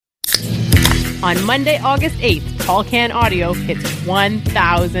On Monday, August 8th, Tall Can Audio hits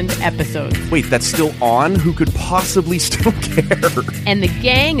 1,000 episodes. Wait, that's still on? Who could possibly still care? And the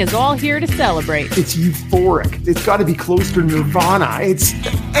gang is all here to celebrate. It's euphoric. It's got to be close to Nirvana. It's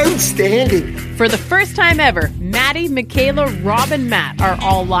outstanding. For the first time ever, Maddie, Michaela, Rob, and Matt are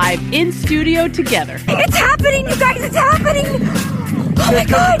all live in studio together. It's happening, you guys! It's happening! Oh my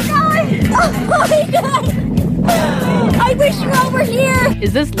God, guys! Oh my God! I wish you all were here!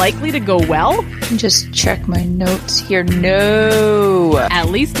 Is this likely to go well? Just check my notes here. No. At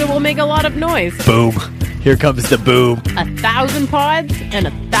least it will make a lot of noise. Boom. Here comes the boom. 1,000 pods and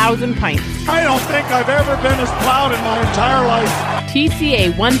 1,000 pints. I don't think I've ever been as proud in my entire life.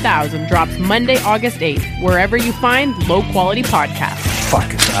 TCA 1000 drops Monday, August 8th, wherever you find low-quality podcasts.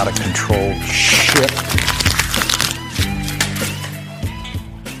 Fucking out of control shit.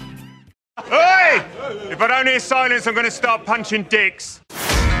 Hey! If I don't hear silence, I'm going to start punching dicks.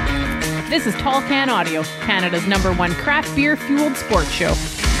 This is Tall Can Audio, Canada's #1 craft beer-fueled sports show.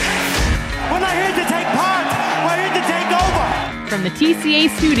 We're not here to take part. We're here to take over. From the TCA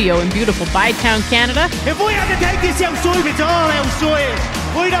studio in beautiful Bytown, Canada. If we have to take this outside, it's all outside.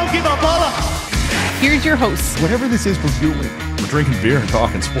 We don't give a bollocks. Here's your hosts, Whatever this is we're doing. We're drinking beer and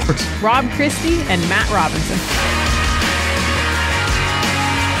talking sports. Rob Christie and Matt Robinson.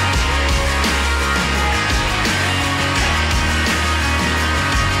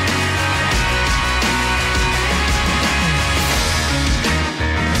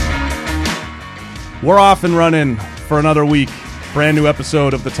 We're off and running for another week. Brand new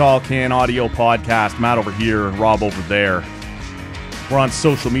episode of the Tall Can Audio Podcast. Matt over here, Rob over there. We're on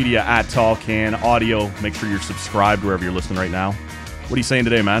social media at Tall Can Audio. Make sure you're subscribed wherever you're listening right now. What are you saying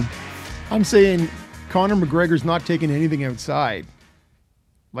today, man? I'm saying Conor McGregor's not taking anything outside.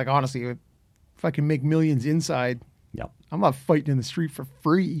 Like, honestly, if I can make millions inside, Yep. I'm not fighting in the street for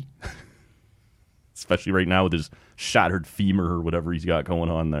free. Especially right now with his shattered femur or whatever he's got going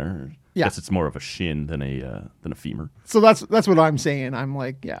on there. Yeah. Guess it's more of a shin than a femur. So that's what I'm saying. I'm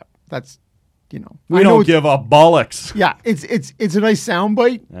like, yeah, that's, you know. We I know don't it's- give a bollocks. Yeah, it's a nice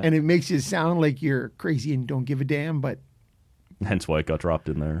soundbite, and it makes you sound like you're crazy and don't give a damn. But Hence why it got dropped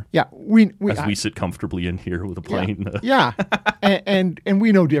in there. yeah, we sit comfortably in here with a plane. Yeah, and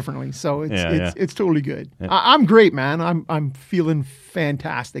we know differently, so it's totally good. Yeah. I'm great, man. I'm feeling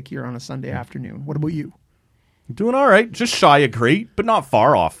fantastic here on a Sunday afternoon. What about you? Doing all right. Just shy of great, but not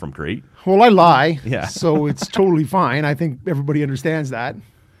far off from great. Well, I lie, Yeah. so it's totally fine. I think everybody understands that.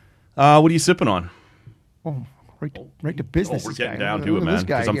 What are you sipping on? Oh, right to business. We're this getting guy. down Look to it, at man, this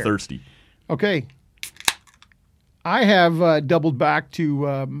guy because I'm here. thirsty. Okay. I have doubled back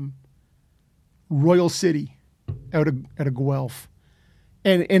to Royal City out of Guelph.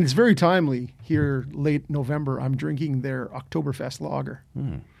 And it's very timely here, late November. I'm drinking their Oktoberfest lager.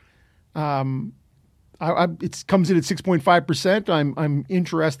 It comes in at 6.5%. I'm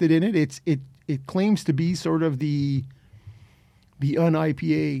interested in it. It claims to be sort of the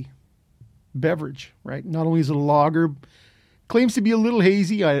un-IPA beverage, right? Not only is it a lager, claims to be a little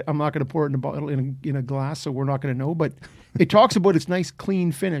hazy. I'm not going to pour it in a bottle in a glass, so we're not going to know. But it talks about its nice,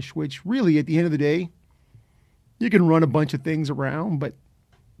 clean finish, which really, at the end of the day, you can run a bunch of things around, but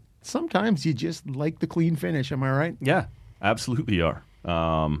sometimes you just like the clean finish. Am I right? Yeah, absolutely are.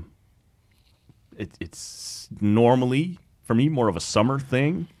 It's normally, for me, more of a summer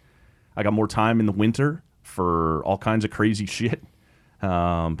thing. I got more time in the winter for all kinds of crazy shit.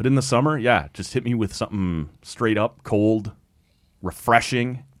 But in the summer, yeah, just hit me with something straight up, cold,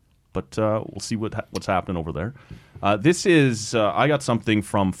 refreshing. But we'll see what's happening over there. This is, I got something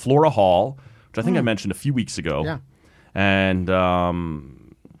from Flora Hall, which I think I mentioned a few weeks ago. Yeah. And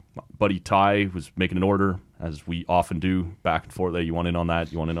buddy Ty was making an order, as we often do, back and forth. You want in on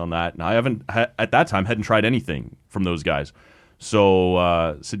that? You want in on that? And I at that time, hadn't tried anything from those guys.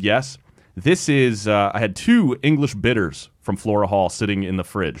 So said yes. This is, I had 2 English bitters from Flora Hall sitting in the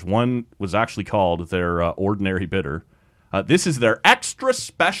fridge. One was actually called their Ordinary Bitter. This is their Extra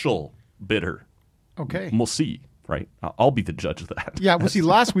Special Bitter. Okay. And we'll see, right? I'll be the judge of that. Yeah, well, see,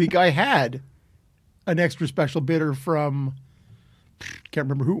 last week I had an extra special bitter from, can't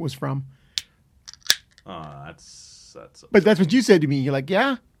remember who it was from. But that's what you said to me. You're like,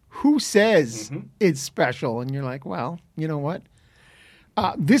 yeah, who says it's special? And you're like, well, you know what?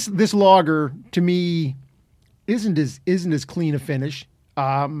 This lager to me isn't as clean a finish.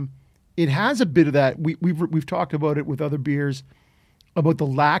 It has a bit of that. We've talked about it with other beers about the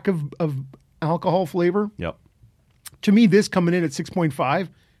lack of alcohol flavor. Yep. To me, this coming in at 6.5,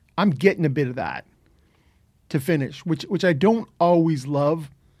 I'm getting a bit of that to finish, which I don't always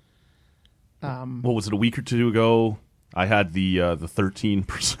love. What was it, a week or two ago? I had the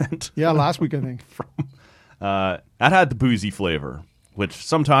 13%. Yeah, last week I think. That had the boozy flavor, which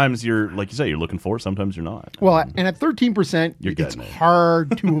sometimes you're, like you say, you're looking for. Sometimes you're not. Well, and at 13%, You're it's getting it.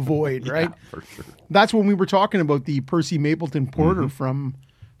 hard to avoid, right? Yeah, for sure. That's when we were talking about the Percy Mapleton Porter from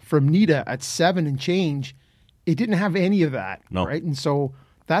Nita at 7 and change. It didn't have any of that, No. right? And so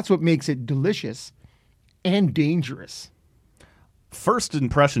that's what makes it delicious and dangerous. First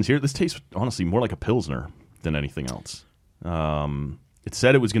impressions here, this tastes honestly more like a Pilsner than anything else. It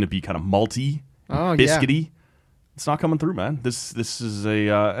said it was going to be kind of malty, biscuity. It's not coming through, man. This is a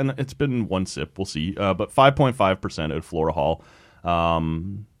and it's been one sip. We'll see. But 5.5% at Flora Hall.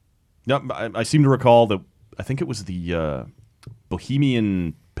 I seem to recall that I think it was the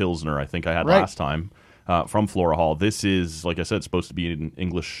Bohemian Pilsner I think I had last time from Flora Hall. This is, like I said, supposed to be an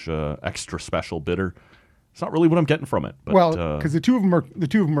English extra special bitter. It's not really what I'm getting from it. But, Well, because the two of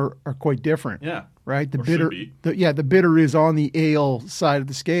them are quite different. Yeah. Right. The Or bitter. should be. The bitter is on the ale side of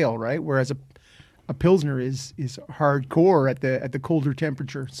the scale, right? Whereas a pilsner is hardcore at the colder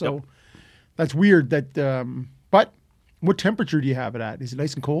temperature. So that's weird. That. But what temperature do you have it at? Is it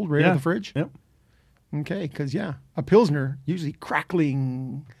nice and cold right out of the fridge? Yep. Okay, because a pilsner usually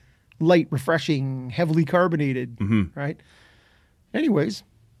crackling, light, refreshing, heavily carbonated, right? Anyways,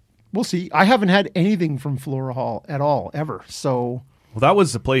 we'll see. I haven't had anything from Flora Hall at all ever. So Well, that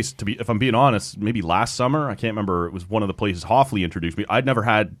was the place to be. If I'm being honest, maybe last summer, I can't remember. It was one of the places Hoffley introduced me. I'd never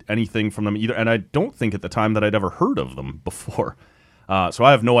had anything from them either, and I don't think at the time that I'd ever heard of them before. So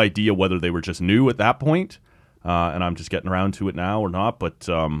I have no idea whether they were just new at that point, and I'm just getting around to it now or not. But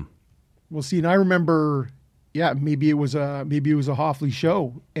we'll see. And I remember, maybe it was a Hoffley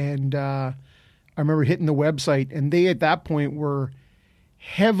show, and I remember hitting the website, and they at that point were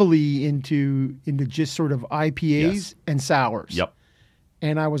heavily into just sort of IPAs and sours. Yep.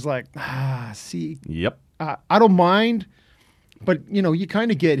 And I was like, see, Yep. I don't mind, but you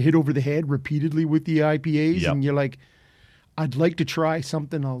kind of get hit over the head repeatedly with the IPAs, Yep. and you're like, I'd like to try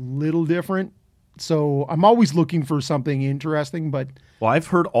something a little different. So I'm always looking for something interesting, but Well, I've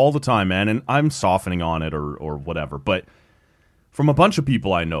heard all the time, man, and I'm softening on it or whatever, but from a bunch of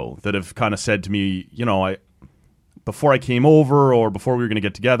people I know that have kind of said to me, before I came over or before we were going to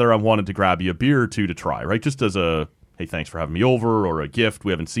get together, I wanted to grab you a beer or two to try, right? Just as a, hey, thanks for having me over, or a gift.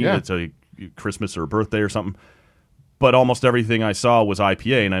 We haven't seen it. It's a Christmas or a birthday or something. But almost everything I saw was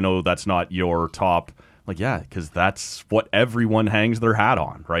IPA, and I know that's not your top. Like, yeah, because that's what everyone hangs their hat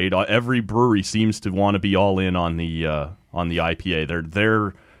on, right? Every brewery seems to want to be all in on the IPA.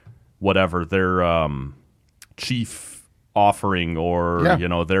 Their whatever their chief offering or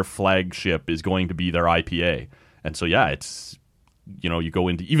their flagship is going to be their IPA, and so it's you go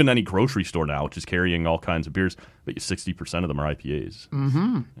into even any grocery store now, which is carrying all kinds of beers, but 60% of them are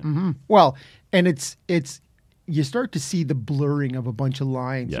IPAs. Well, and it's you start to see the blurring of a bunch of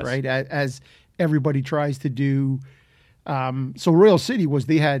lines, Yes. right? As everybody tries to do. So Royal City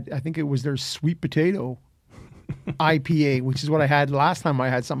I think it was their sweet potato IPA, which is what I had last time I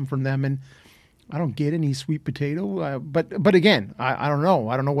had something from them, and I don't get any sweet potato. But again, I don't know.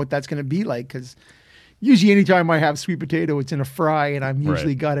 I don't know what that's going to be like, because usually anytime I have sweet potato, it's in a fry, and I'm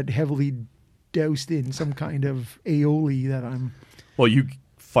usually got it heavily doused in some kind of aioli that I'm. Well, you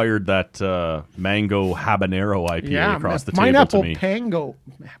fired that mango habanero IPA across the table pineapple to me. Pango.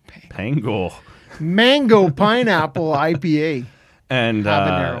 Mango pineapple IPA. And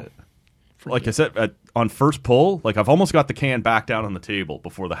Habanero. like I said, on first pull, like I've almost got the can back down on the table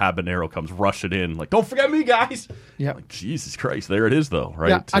before the habanero comes rushing in. Like, don't forget me, guys. Yeah. Like, Jesus Christ, there it is, though, right?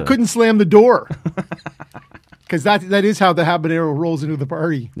 Yeah, I couldn't slam the door. Because that is how the habanero rolls into the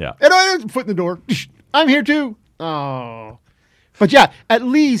party. Yeah. And I had foot in the door. I'm here too. Oh. But yeah, at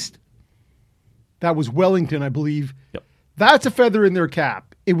least that was Wellington, I believe. Yep. That's a feather in their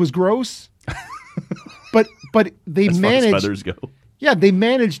cap. It was gross. but they As far managed. as feathers go. Yeah, they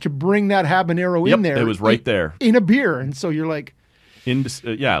managed to bring that habanero in there. It was right there. In a beer. And so you're like,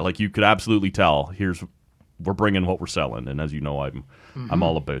 Like you could absolutely tell. We're bringing what we're selling, and as you know, I'm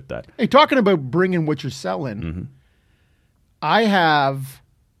all about that. hey, talking about bringing what you're selling, I have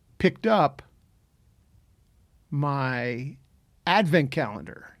picked up my advent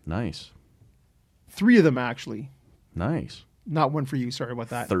calendar. Nice. 3 of them, actually. Nice. Not one for you. Sorry about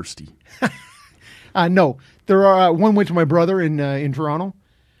that. Thirsty. No, there are one went to my brother in Toronto.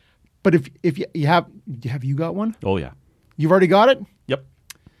 But if you have you got one? Oh yeah. You've already got it? Yep.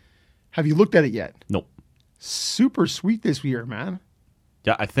 Have you looked at it yet? Nope. Super sweet this year, man.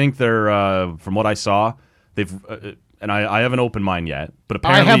 Yeah, I think they're from what I saw, they've and I haven't opened mine yet, but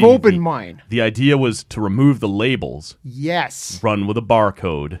apparently I have opened mine. The idea was to remove the labels, Yes. run with a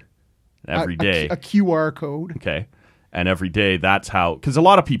barcode every day. A QR code. Okay. And every day, that's how, because a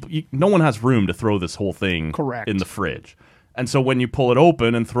lot of people, no one has room to throw this whole thing Correct. in the fridge. And so when you pull it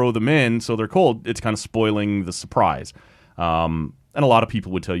open and throw them in so they're cold, it's kind of spoiling the surprise. And a lot of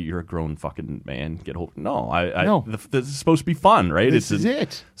people would tell you, you're a grown fucking man. Get hold. No, No. This is supposed to be fun, right? This is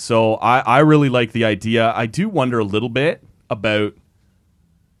it. So I really like the idea. I do wonder a little bit about,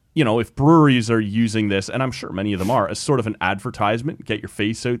 if breweries are using this, and I'm sure many of them are, as sort of an advertisement, get your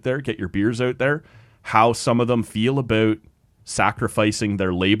face out there, get your beers out there, how some of them feel about sacrificing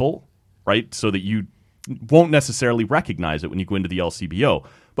their label, right? So that you won't necessarily recognize it when you go into the LCBO.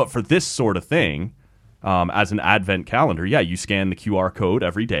 But for this sort of thing, as an advent calendar, you scan the QR code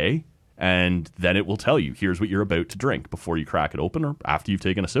every day, and then it will tell you, here's what you're about to drink before you crack it open or after you've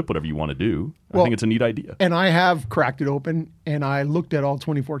taken a sip, whatever you want to do. I think it's a neat idea. And I have cracked it open, and I looked at all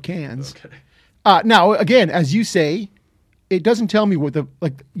 24 cans. Okay. Now, again, as you say, it doesn't tell me what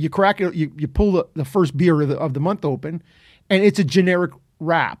you crack it, you pull the first beer of the month open, and it's a generic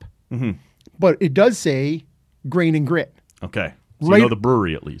wrap. Mm-hmm. But it does say Grain and Grit. Okay. So you know the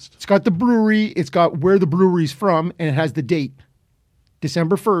brewery at least. It's got the brewery, it's got where the brewery's from, and it has the date.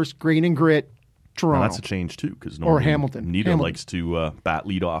 December 1st, Grain and Grit, Toronto. Well, that's a change too, because or Hamilton. Nita likes to bat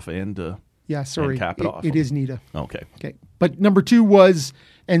lead off and cap it off. It is Nita. Okay. But number 2 was,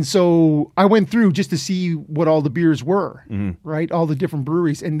 and so I went through just to see what all the beers were, right? All the different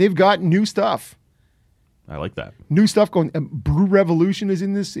breweries, and they've got new stuff. I like that. New stuff going. Brew Revolution is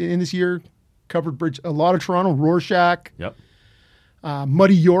in this year. Covered Bridge, a lot of Toronto. Rorschach. Yep.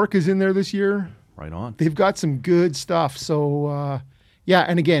 Muddy York is in there this year. Right on. They've got some good stuff. So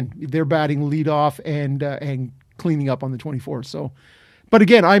and again, they're batting lead off and cleaning up on the 24th. So, but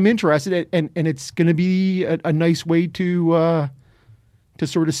again, I'm interested, and it's going to be a nice way to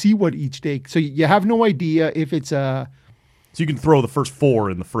sort of see what each day. So you have no idea if it's a. So you can throw the first 4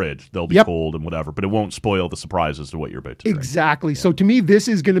 in the fridge. They'll be cold and whatever, but it won't spoil the surprise as to what you're about to drink. Exactly. Yeah. So to me, this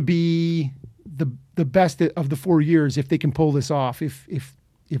is going to be the best of the 4 years if they can pull this off. If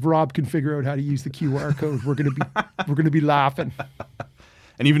Rob can figure out how to use the QR code, we're going to be laughing.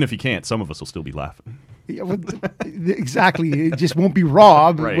 And even if he can't, some of us will still be laughing. Yeah, well, exactly. It just won't be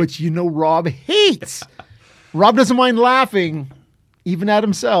Rob, right. Which Rob hates. Rob doesn't mind laughing, even at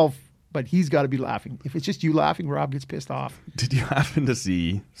himself. But he's got to be laughing. If it's just you laughing, Rob gets pissed off. Did you happen to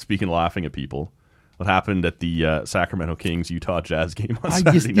see, speaking of laughing at people, what happened at the Sacramento Kings Utah Jazz game on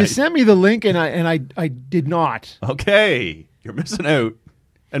Saturday night? You sent me the link, and I did not. Okay, you're missing out,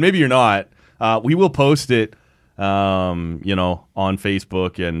 and maybe you're not. We will post it, on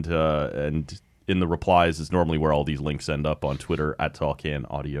Facebook and in the replies is normally where all these links end up on Twitter at Talkan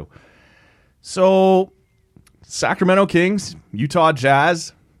Audio. So, Sacramento Kings, Utah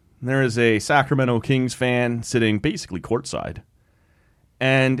Jazz. There is a Sacramento Kings fan sitting basically courtside.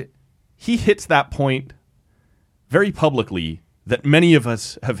 And he hits that point very publicly that many of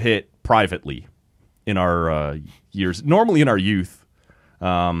us have hit privately in our years, normally in our youth,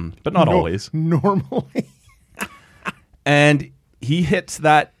 but not always. Normally. And he hits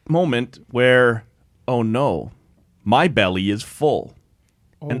that moment where, oh no, my belly is full.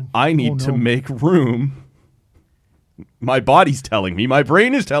 And I need to make room. My body's telling me, my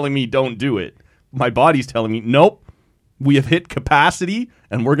brain is telling me don't do it. My body's telling me, nope, we have hit capacity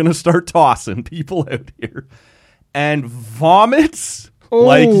and we're going to start tossing people out here. And vomits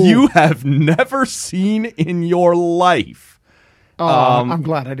like you have never seen in your life. I'm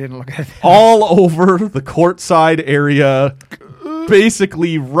glad I didn't look at that. All over the courtside area,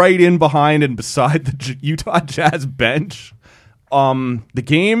 basically right in behind and beside the Utah Jazz bench. The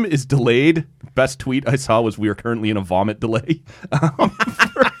game is delayed. Best tweet I saw was we are currently in a vomit delay.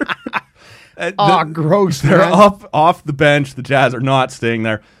 Gross. They're up off the bench. The Jazz are not staying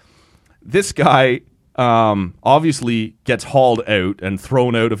there. This guy obviously gets hauled out and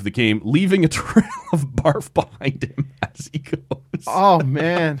thrown out of the game, leaving a trail of barf behind him as he goes. Oh,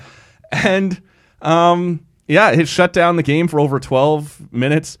 man. And it shut down the game for over 12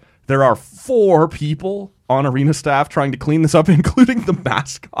 minutes. There are 4 people on arena staff trying to clean this up, including the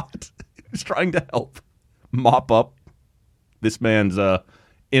mascot who's trying to help mop up this man's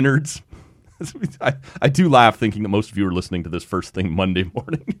innards. I do laugh thinking that most of you are listening to this first thing Monday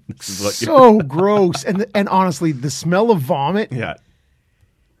morning. This is what so gross. And honestly, the smell of vomit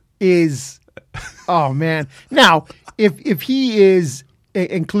is, oh man. Now, if he is,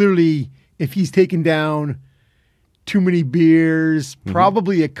 and clearly if he's taken down too many beers,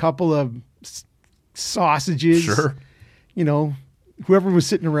 probably a couple of sausages. Sure. Whoever was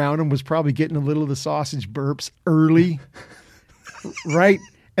sitting around him was probably getting a little of the sausage burps early. Right?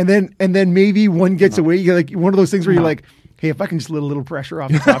 And then maybe one gets away. You're like one of those things where you're like, hey, if I can just let a little pressure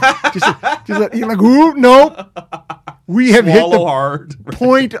off the top. just you're like, ooh, nope. We have hit Swallow the hard.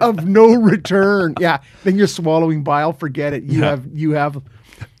 point of no return. Yeah. Then you're swallowing bile. Forget it. You have.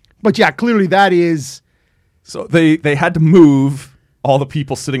 But yeah, clearly that is. So they had to move. All the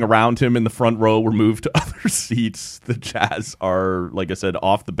people sitting around him in the front row were moved to other seats. The Jazz are, like I said,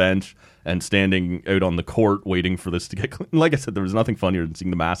 off the bench and standing out on the court waiting for this to get clean. Like I said, there was nothing funnier than seeing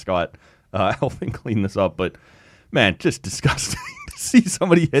the mascot helping clean this up. But, man, just disgusting to see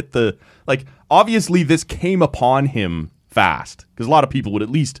somebody hit the... Like, obviously this came upon him fast because a lot of people would at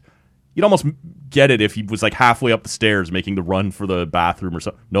least... You'd almost get it if he was like halfway up the stairs making the run for the bathroom or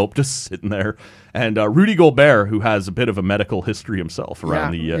something. Nope, just sitting there. And Rudy Gobert, who has a bit of a medical history himself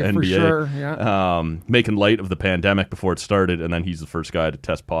around the NBA, for sure, making light of the pandemic before it started, and then he's the first guy to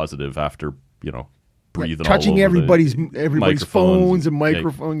test positive after, breathing touching all over everybody's microphones phones and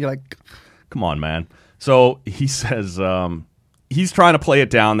microphone. You're like, come on, man. So he says he's trying to play it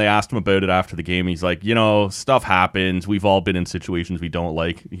down. They asked him about it after the game. He's like, stuff happens. We've all been in situations we don't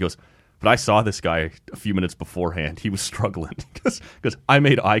like. He goes, but I saw this guy a few minutes beforehand. He was struggling because I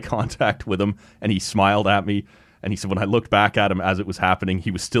made eye contact with him and he smiled at me. And he said when I looked back at him as it was happening,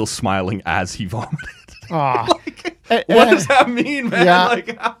 he was still smiling as he vomited. What does that mean, man?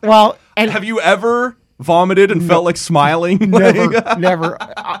 Yeah. Have you ever vomited and felt like smiling? Never.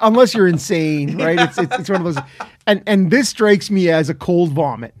 Unless you're insane, right? It's one of those. And this strikes me as a cold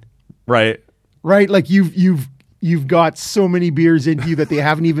vomit. Right. Right? Like you've got so many beers into you that they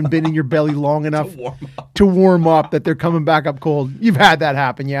haven't even been in your belly long enough to warm up that they're coming back up cold. You've had that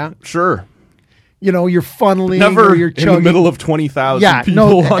happen, yeah? Sure. You're funneling Never or you're chugging. In the middle of 20,000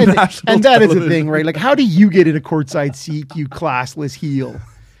 people on national and that television. is the thing, right? Like, how do you get in a courtside seat, you classless heel?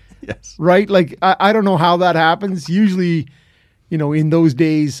 Yes. Right? Like, I don't know how that happens. Usually, in those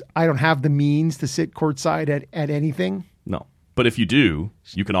days, I don't have the means to sit courtside at anything. No. But if you do,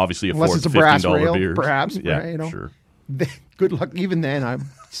 you can obviously afford unless it's a brass $15 rail, beers. perhaps. Yeah, right, sure. Good luck. Even then, I'm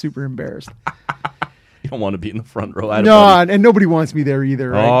super embarrassed. You don't want to be in the front row. No, and nobody wants me there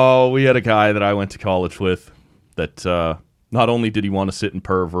either. Right? Oh, we had a guy that I went to college with that not only did he want to sit in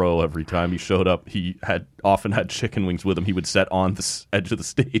Perv row every time he showed up, he often had chicken wings with him. He would sit on the edge of the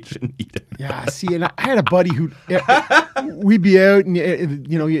stage and eat it. Yeah, see, and I had a buddy who we'd be out and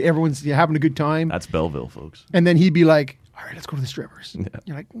everyone's having a good time. That's Belleville, folks. And then he'd be like, "All right, let's go to the strippers." Yeah.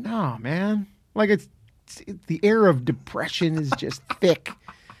 You're like, "No, man." Like it's the air of depression is just thick.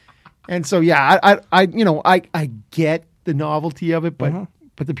 And so, yeah, I get the novelty of it, but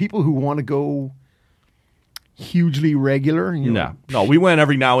the people who want to go hugely regular, no, we went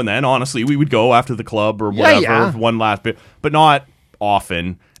every now and then. Honestly, we would go after the club or whatever, one last bit, but not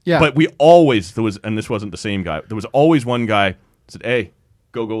often. Yeah. But we always and this wasn't the same guy. There was always one guy that said, "Hey,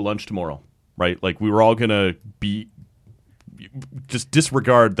 go lunch tomorrow," right? Like we were all gonna be. Just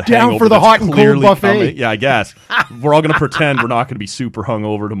disregard the down hangover for the hot and cold buffet. Coming. Yeah, I guess we're all going to pretend we're not going to be super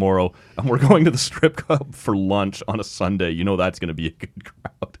hungover tomorrow, and we're going to the strip club for lunch on a Sunday. That's going to be a good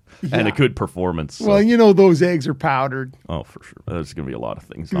crowd and a good performance. So. Well, those eggs are powdered. Oh, for sure. There's going to be a lot of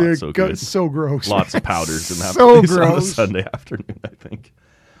things They're not so good. So gross. Lots of powders in that so place gross. on a Sunday afternoon, I think.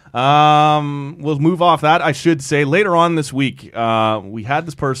 We'll move off that. I should say later on this week, we had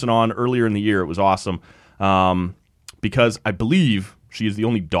this person on earlier in the year. It was awesome. Because I believe she is the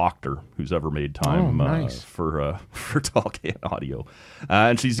only doctor who's ever made time for Talk Audio.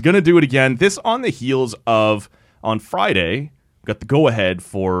 And she's going to do it again. This on the heels of, on Friday, got the go-ahead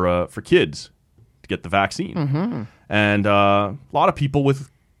for kids to get the vaccine. Mm-hmm. And a lot of people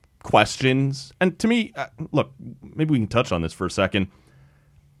with questions. And to me, look, maybe we can touch on this for a second.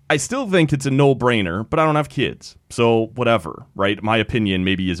 I still think it's a no-brainer, but I don't have kids. So whatever, right? My opinion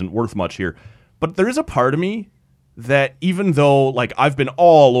maybe isn't worth much here. But there is a part of me that even though, like, I've been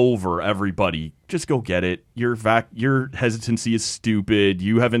all over everybody, just go get it. Your hesitancy is stupid.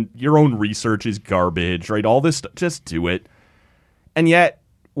 Your own research is garbage, right? All this stuff, just do it. And yet,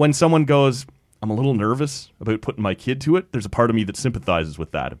 when someone goes, I'm a little nervous about putting my kid to it, there's a part of me that sympathizes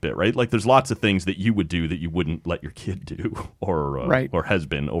with that a bit, right? Like, there's lots of things that you would do that you wouldn't let your kid do, or has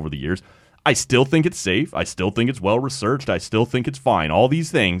been over the years. I still think it's safe. I still think it's well researched. I still think it's fine. All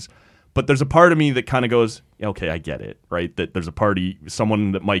these things. But there's a part of me that kind of goes, okay, I get it, right? That there's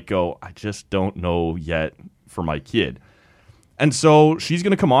someone that might go, I just don't know yet for my kid. And so she's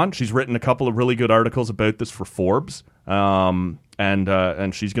going to come on. She's written a couple of really good articles about this for Forbes. And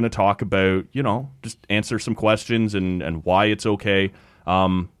she's going to talk about, just answer some questions and why it's okay.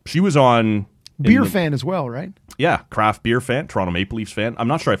 She was on... Beer fan as well, right? Yeah, craft beer fan, Toronto Maple Leafs fan. I'm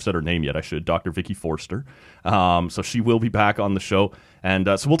not sure I've said her name yet. I should. Dr. Vicky Forster. So she will be back on the show. And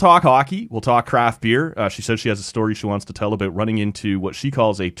so we'll talk hockey. We'll talk craft beer. She says she has a story she wants to tell about running into what she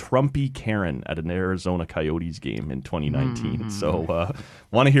calls a Trumpy Karen at an Arizona Coyotes game in 2019. So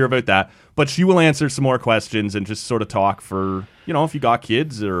want to hear about that. But she will answer some more questions and just sort of talk for, if you got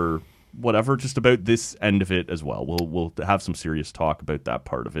kids or whatever, just about this end of it as well. We'll have some serious talk about that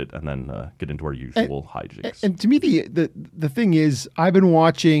part of it and then get into our usual hijinks. And to me, the thing is, I've been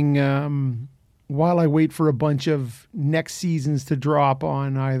watching while I wait for a bunch of next seasons to drop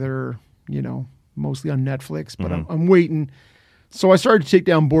on either, mostly on Netflix, but I'm waiting. So I started to take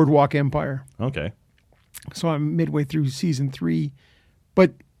down Boardwalk Empire. Okay. So I'm midway through season 3,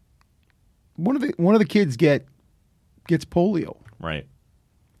 but one of the kids gets polio. Right.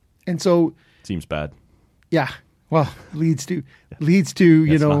 And so seems bad. Yeah. Well, leads to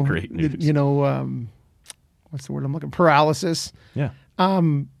That's not great news. What's the word I'm looking? Paralysis. Yeah.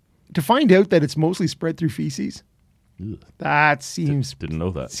 To find out that it's mostly spread through feces, that seems didn't know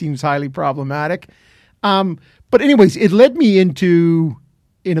that. Seems highly problematic. But anyways, it led me into,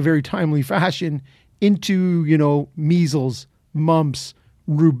 in a very timely fashion, into measles, mumps,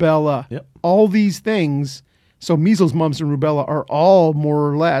 rubella, all these things. So measles, mumps, and rubella are all more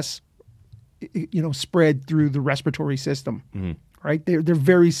or less, spread through the respiratory system, right? They're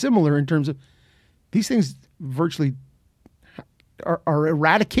very similar in terms of these things virtually are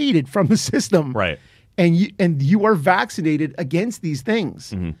eradicated from the system, right? And you are vaccinated against these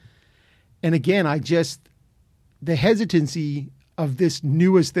things. And again, the hesitancy of this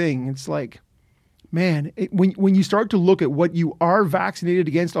newest thing, it's like, man, when you start to look at what you are vaccinated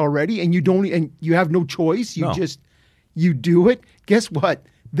against already, and you have no choice, you do it. Guess what?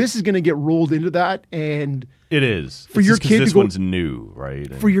 This is going to get rolled into that, and it is for your kid. This one's new,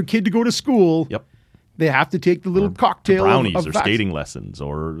 right? For your kid to go to school, they have to take the little cocktail brownies of or skating lessons,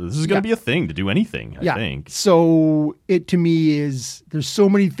 or this is going to be a thing to do anything. I think. So it to me is there's so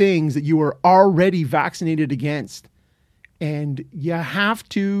many things that you are already vaccinated against, and you have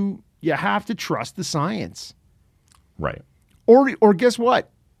to trust the science, right? Or guess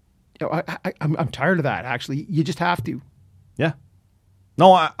what? I'm tired of that. Actually, you just have to. Yeah.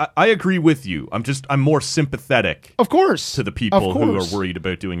 No, I agree with you. I'm more sympathetic, of course, to the people who are worried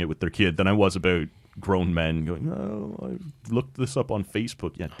about doing it with their kid than I was about grown men going, "Oh, I looked this up on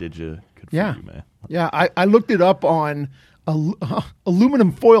Facebook." Yeah, did you? Good for you, man. Yeah, I looked it up on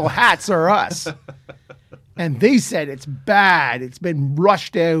aluminum foil hats are us. And they said it's bad, it's been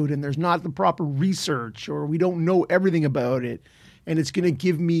rushed out, and there's not the proper research, or we don't know everything about it. And it's going to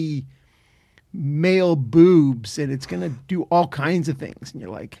give me male boobs, and it's going to do all kinds of things. And you're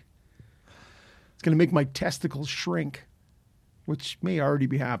like, it's going to make my testicles shrink, which may already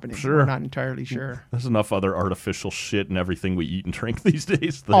be happening. Sure. We're not entirely sure. There's enough other artificial shit and everything we eat and drink these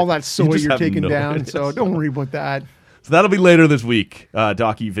days. All that soy you're taking down, so don't worry about that. So that'll be later this week.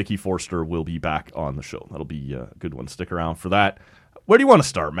 Docky Vicky Forster will be back on the show. That'll be a good one. Stick around for that. Where do you want to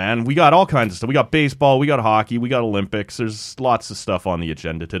start, man? We got all kinds of stuff. We got baseball, we got hockey, we got Olympics. There's lots of stuff on the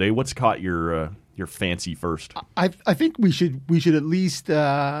agenda today. What's caught your fancy first? I think we should at least.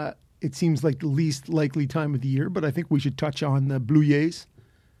 It seems like the least likely time of the year, but I think we should touch on the Blue Jays.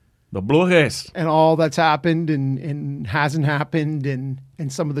 The Blue Jays. And all that's happened and hasn't happened, and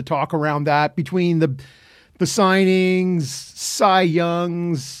some of the talk around that between the signings, Cy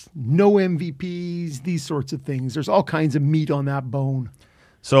Youngs, no MVPs, these sorts of things. There's all kinds of meat on that bone.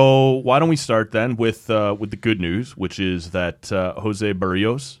 So why don't we start then with the good news, which is that Jose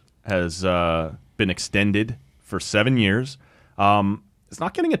Barrios has been extended for 7 years. It's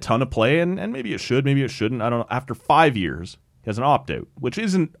not getting a ton of play, and maybe it should, maybe it shouldn't. I don't know. After 5 years, he has an opt-out, which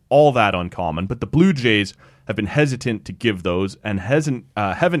isn't all that uncommon, but the Blue Jays have been hesitant to give those and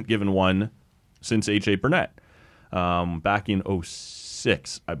haven't given one since A.J. Burnett. Back in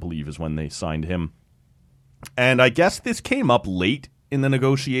 2006, I believe, is when they signed him. And I guess this came up late in the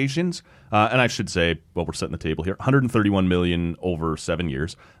negotiations. And I should say, well, we're setting the table here, $131 million over 7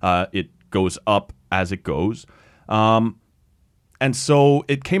 years. It goes up as it goes. And so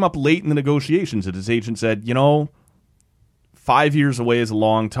it came up late in the negotiations that his agent said, 5 years away is a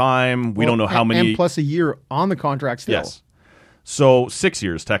long time. We don't know how many. And plus a year on the contract still. Yes. So 6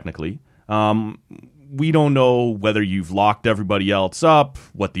 years, technically. We don't know whether you've locked everybody else up,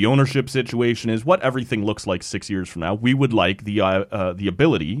 what the ownership situation is, what everything looks like 6 years from now. We would like the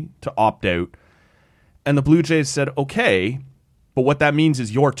ability to opt out. And the Blue Jays said, okay, but what that means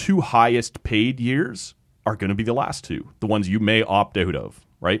is your 2 highest paid years are going to be the last 2, the ones you may opt out of,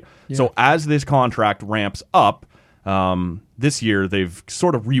 right? Yeah. So as this contract ramps up, this year they've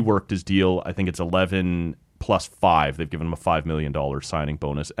sort of reworked his deal. I think it's $11 plus 5. They've given him a $5 million signing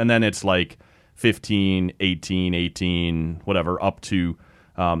bonus. And then it's like 15, 18, whatever, up to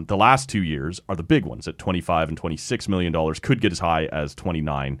the last 2 years are the big ones at $25 and $26 million. Could get as high as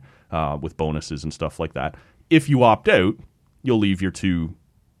 29 with bonuses and stuff like that. If you opt out, you'll leave your 2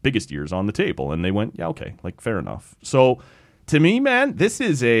 biggest years on the table. And they went, yeah, okay, like fair enough. So to me, man, this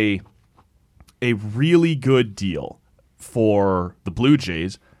is a really good deal for the Blue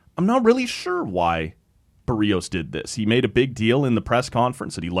Jays. I'm not really sure why Berríos did this. He made a big deal in the press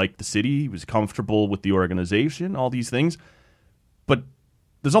conference that he liked the city, he was comfortable with the organization, all these things. But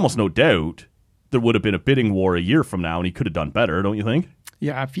there's almost no doubt there would have been a bidding war a year from now, and he could have done better, don't you think?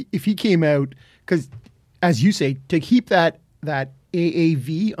 Yeah, if he came out, because as you say, to keep that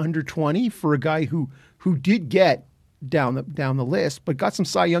AAV under 20 for a guy who did get down the list, but got some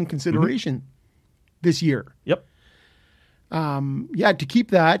Cy Young consideration this year. Yep. To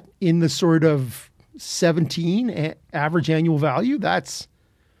keep that in the sort of 17 average annual value, that's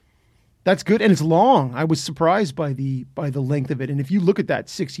good, and it's long. I was surprised by the length of it, and if you look at that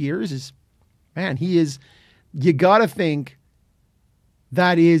 6 years, he is. You got to think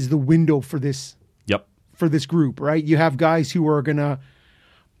that is the window for this. Yep. For this group, right? You have guys who are gonna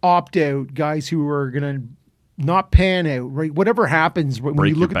opt out, guys who are gonna not pan out, right? Whatever happens when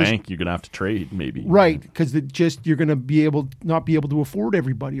you look at bank, you're gonna have to trade, maybe, right? Because you're gonna not be able to afford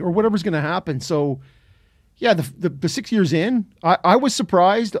everybody, or whatever's gonna happen. So, yeah, the 6 years in, I was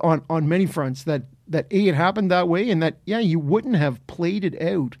surprised on many fronts that it happened that way, and that you wouldn't have played it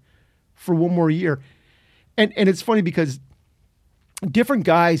out for one more year. And it's funny because different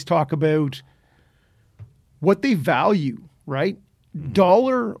guys talk about what they value, right?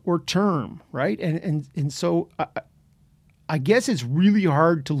 Dollar or term, right? And so I guess it's really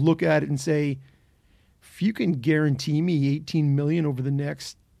hard to look at it and say, if you can guarantee me $18 million over the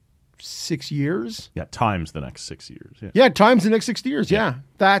next 6 years. Yeah, times the next 6 years. Yeah, times the next 6 years. Yeah.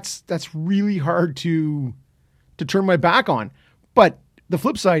 That's really hard to turn my back on. But the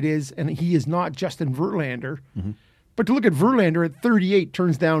flip side is, and he is not Justin Verlander, but to look at Verlander at 38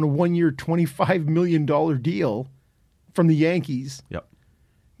 turns down a 1 year, $25 million deal from the Yankees. Yep.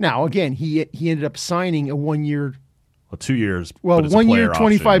 Now, again, he ended up signing a 1 year. Well, 2 years. Well, 1 year,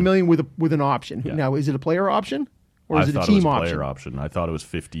 $25 option. million with an option. Yeah. Now, is it a player option or is it a team option? Player option. I thought it was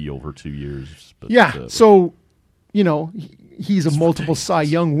 50 over 2 years. But, so he's a multiple Cy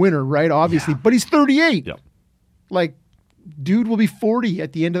Young winner, right? Obviously, but he's 38. Yep. Like, dude will be 40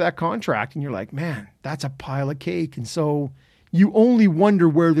 at the end of that contract, and you're like, man, that's a pile of cake. And so you only wonder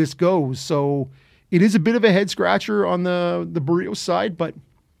where this goes. So it is a bit of a head scratcher on the Berríos side, but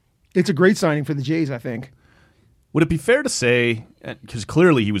it's a great signing for the Jays, I think. Would it be fair to say, because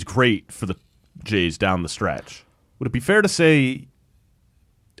clearly he was great for the Jays down the stretch, would it be fair to say,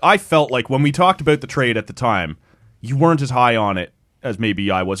 I felt like when we talked about the trade at the time, you weren't as high on it as maybe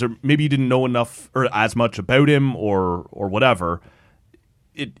I was, or maybe you didn't know enough or as much about him or whatever.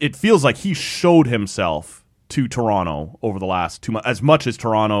 It feels like he showed himself to Toronto over the last 2 months, as much as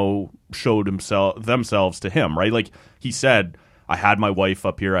Toronto showed themselves to him, right? Like he said, I had my wife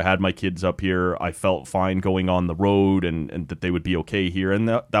up here, I had my kids up here, I felt fine going on the road and that they would be okay here, and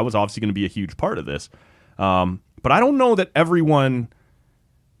that was obviously going to be a huge part of this. But I don't know that everyone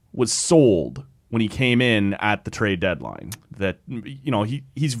was sold when he came in at the trade deadline, that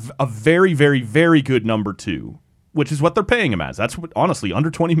he's a very, very, very good number 2, which is what they're paying him as. That's what, honestly,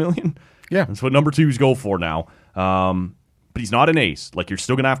 under $20 million. Yeah, that's what number 2s go for now. But he's not an ace. Like, you're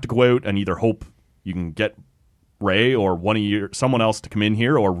still gonna have to go out and either hope you can get Ray or someone else to come in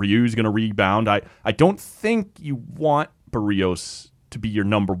here, or Ryu's gonna rebound. I don't think you want Berríos to be your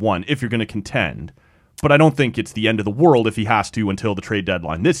number 1 if you're gonna contend. But I don't think it's the end of the world if he has to until the trade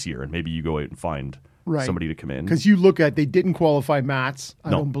deadline this year, and maybe you go out and find somebody to come in. Because you look at, they didn't qualify Matz,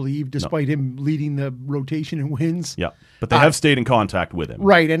 I don't believe, despite him leading the rotation in wins. Yeah, but they have stayed in contact with him.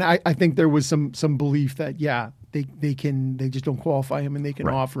 Right, and I think there was some belief that, they just don't qualify him and they can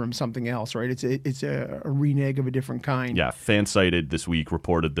offer him something else, right? It's a renege of a different kind. Yeah, Fansided this week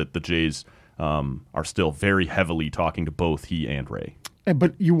reported that the Jays are still very heavily talking to both he and Ray.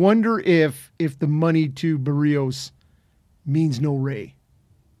 But you wonder if the money to Berríos means no Ray.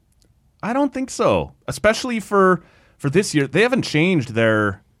 I don't think so, especially for this year. They haven't changed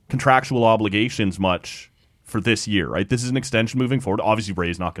their contractual obligations much for this year, right? This is an extension moving forward. Obviously,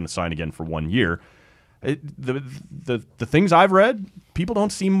 Ray's not going to sign again for 1 year. The things I've read, people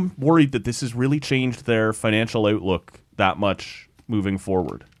don't seem worried that this has really changed their financial outlook that much moving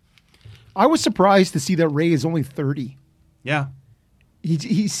forward. I was surprised to see that Ray is only 30. Yeah.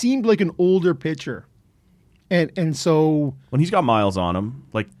 He seemed like an older pitcher. And so when he's got miles on him,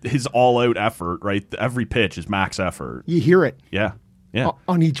 like his all-out effort, right? Every pitch is max effort. you hear it Yeah.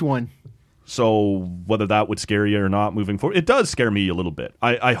 on each one. So whether that would scare you or not moving forward, it does scare me a little bit.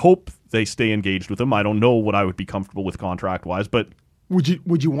 I hope they stay engaged with him. I don't know what I would be comfortable with contract-wise, but Would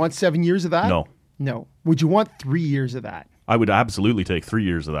you want 7 years of that? No. Would you want 3 years of that? I would absolutely take 3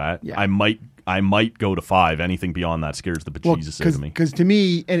 years of that. Yeah. I might go to 5. Anything beyond that scares the bejesus out of me. Because to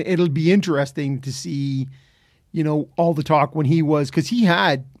me, and it'll be interesting to see, all the talk when he was, because he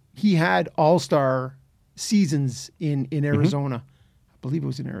had all-star seasons in Arizona. I believe it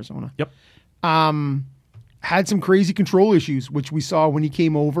was in Arizona. Yep. Had some crazy control issues, which we saw when he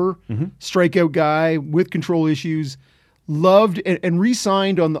came over. Strikeout guy with control issues. Loved and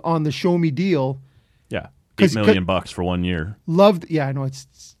re-signed on the show me deal. Yeah. $8 million for 1 year. Loved. Yeah, I know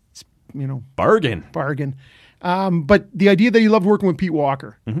it's Bargain. But the idea that he loved working with Pete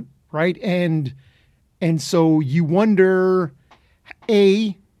Walker, right? And so you wonder,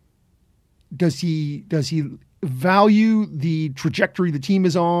 does he value the trajectory the team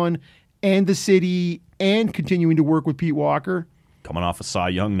is on and the city and continuing to work with Pete Walker? Coming off a Cy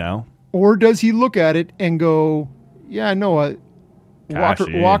Young now. Or does he look at it and go, yeah, no, Cash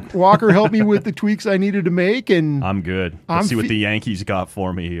in. Walker helped me with the tweaks I needed to make, and I'm good. Let's see what the Yankees got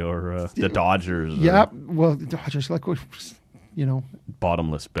for me, or the Dodgers. Yeah, well, the Dodgers, like,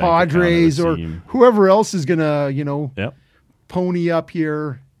 bottomless bank Padres or team. whoever else is gonna, Yep. pony up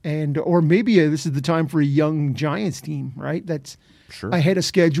here, or maybe this is the time for a young Giants team, right? That's Sure. ahead of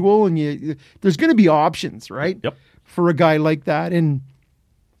schedule, and there's going to be options, right? Yep. For a guy like that, and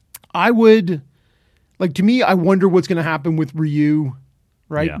I would, to me, I wonder what's going to happen with Ryu,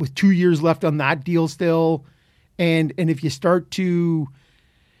 right? Yeah. With 2 years left on that deal still, and if you start to,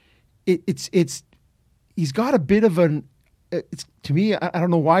 it's he's got a bit of an, it's, to me, I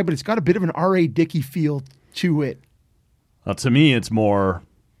don't know why, but it's got a bit of an R.A. Dickey feel to it. To me, it's more,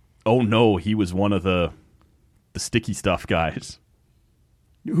 oh no, he was one of the sticky stuff guys.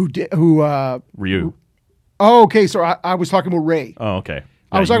 Who Ryu. Oh, okay. So I was talking about Ray. Oh, okay.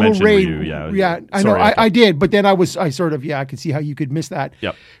 I was talking about Ray. Ryu, yeah. I know. I did, but then I sort of, I could see how you could miss that.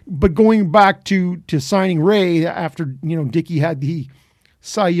 Yep. But going back to signing Ray after Dickey had the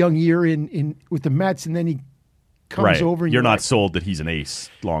Cy Young year in with the Mets, and then he comes over. And you're not sold that he's an ace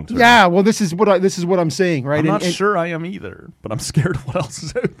long term. Yeah. Well, this is what I'm saying, right? I'm not sure I am either, but I'm scared of what else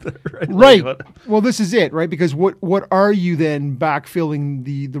is out there. Right. Like, well, this is it, right? Because what are you then backfilling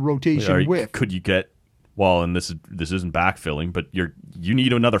the rotation with? Could you get? Well, and this isn't backfilling, but you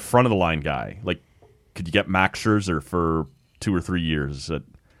need another front of the line guy. Like, could you get Max Scherzer for 2 or 3 years?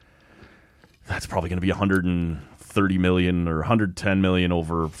 That's probably going to be $130 million or $110 million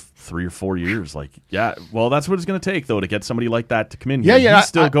over 3 or 4 years. Like, yeah, well, that's what it's going to take though to get somebody like that to come in. Yeah, here. yeah, He's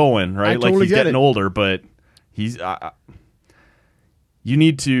still going, right? Totally like he's getting it. older, but he's. You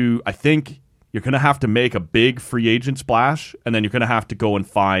need to. I think you're going to have to make a big free agent splash, and then you're going to have to go and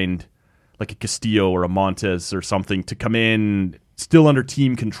find like a Castillo or a Montes or something to come in still under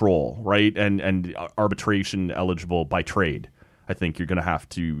team control, right? And arbitration eligible by trade. I think you're going to have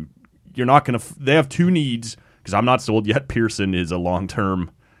to. You're not going to. They have two needs because I'm not sold yet. Pearson is a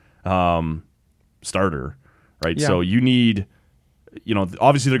long-term starter, right? Yeah. So you need.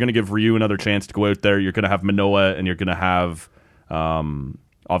 Obviously they're going to give Ryu another chance to go out there. You're going to have Manoah, and you're going to have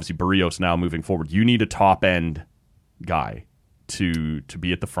obviously Barrios now moving forward. You need a top-end guy to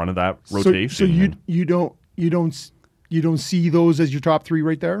be at the front of that rotation. So you don't see those as your top three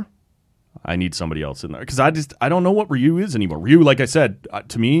right there? I need somebody else in there because I don't know what Ryu is anymore. Ryu, like I said,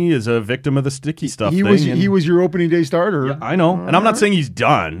 to me is a victim of the sticky stuff. He was your opening day starter. Yeah, I know, and I'm not saying he's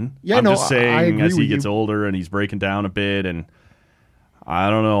done. Yeah, I'm no, just I saying agree as he with gets you. older and he's breaking down a bit, and I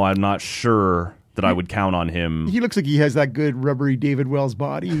don't know. I'm not sure that I would count on him. He looks like he has that good rubbery David Wells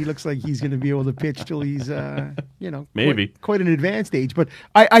body. He looks like he's going to be able to pitch till he's, Maybe. quite an advanced age. But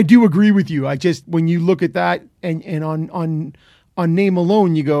I do agree with you. I just, when you look at that and on name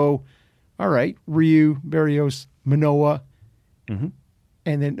alone, you go, all right, Ryu, Barrios, Manoah. Mm-hmm.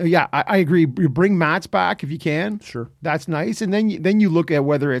 And then, I agree. You bring Mats back if you can. Sure. That's nice. And then you look at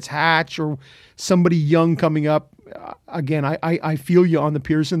whether it's Hatch or somebody young coming up. Again, I feel you on the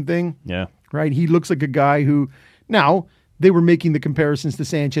Pearson thing. Yeah. Right? He looks like a guy who, now, they were making the comparisons to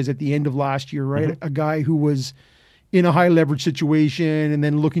Sanchez at the end of last year, right? Mm-hmm. A guy who was in a high leverage situation and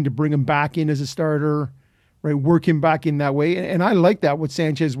then looking to bring him back in as a starter, right? Work him back in that way. And I like that, what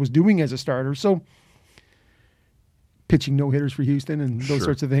Sanchez was doing as a starter. So, pitching no-hitters for Houston and those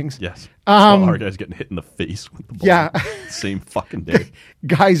sorts of things. Yes. Our guy's getting hit in the face with the ball. Yeah. Same fucking day.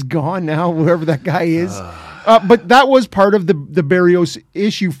 Guy's gone now, whoever that guy is. But that was part of the Barrios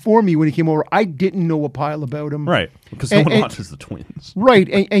issue for me when he came over. I didn't know a pile about him. Right, because no one watches the Twins. Right,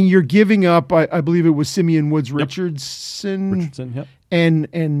 and you're giving up, I believe it was Simeon Woods Richardson. Yep.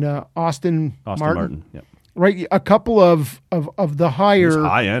 And Austin Martin. Yep. Right, a couple of the higher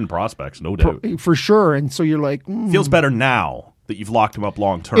high-end prospects, no doubt. For sure. And so you're like... Feels better now that you've locked him up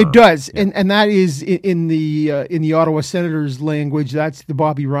long-term. It does, and that is in the Ottawa Senators language, that's the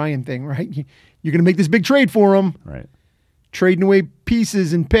Bobby Ryan thing, right? You're going to make this big trade for him. Right. Trading away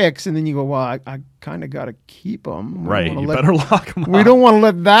pieces and picks, and then you go, well, I kind of got to keep them. Right, you better lock them up. We don't want to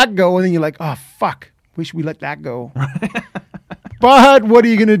let that go, and then you're like, oh, fuck, wish we let that go. But what are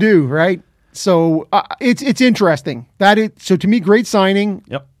you going to do, right? So it's interesting. So to me, great signing.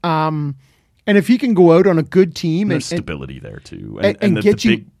 Yep. And if he can go out on a good team, there's stability there too, and get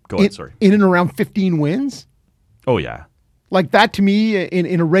you in and around 15 wins. Oh yeah, like that to me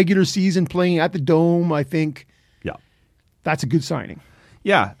in a regular season playing at the Dome, I think. Yeah, that's a good signing.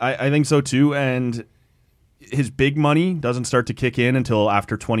 Yeah, I think so too. And his big money doesn't start to kick in until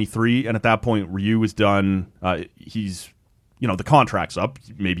after 23, and at that point, Ryu is done. He's the contract's up.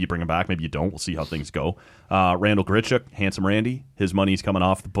 Maybe you bring him back, maybe you don't. We'll see how things go. Randall Grichuk, Handsome Randy, his money's coming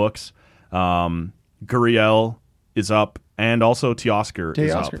off the books. Gurriel is up, and also Teoscar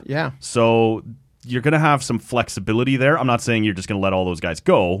is up. Yeah. So you're going to have some flexibility there. I'm not saying you're just going to let all those guys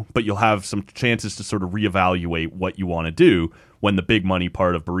go, but you'll have some chances to sort of reevaluate what you want to do when the big money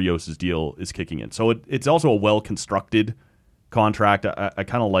part of Barrios' deal is kicking in. So it's also a well-constructed contract. I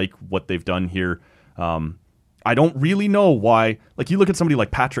kind of like what they've done here. I don't really know why. Like, you look at somebody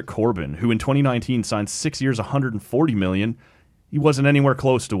like Patrick Corbin, who in 2019 signed 6 years, $140 million. He wasn't anywhere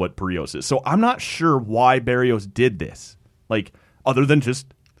close to what Barrios is. So I'm not sure why Barrios did this. Like, other than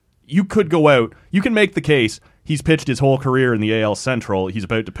just, you could go out, you can make the case, he's pitched his whole career in the AL Central, he's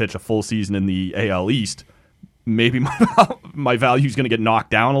about to pitch a full season in the AL East. Maybe my value is going to get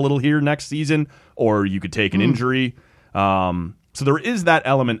knocked down a little here next season, or you could take an injury. So there is that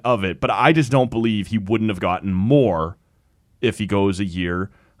element of it, but I just don't believe he wouldn't have gotten more if he goes a year.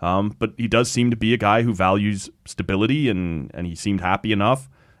 But he does seem to be a guy who values stability, and he seemed happy enough.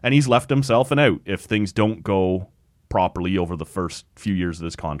 And he's left himself an out if things don't go properly over the first few years of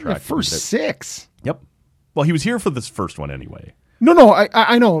this contract. The first 6. Yep. Well, he was here for this first one anyway. No,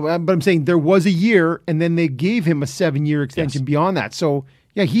 I know, but I'm saying there was a year, and then they gave him a 7-year extension beyond that. So,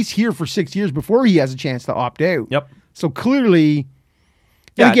 yeah, he's here for 6 years before he has a chance to opt out. Yep. So clearly,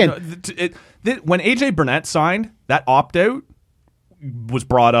 yeah, again, when AJ Burnett signed, that opt out was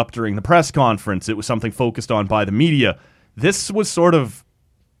brought up during the press conference. It was something focused on by the media. This was sort of,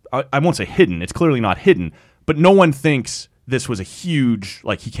 I won't say hidden. It's clearly not hidden, but no one thinks this was a huge,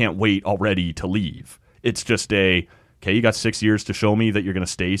 like, he can't wait already to leave. It's just okay, you got 6 years to show me that you're going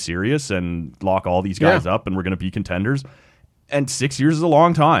to stay serious and lock all these guys up and we're going to be contenders. And 6 years is a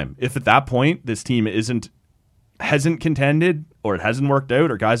long time. If at that point this team hasn't contended, or it hasn't worked out,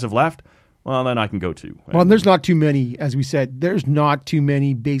 or guys have left, well, then I can go too. Well, and there's not too many, as we said, there's not too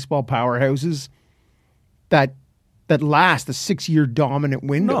many baseball powerhouses that last a 6-year dominant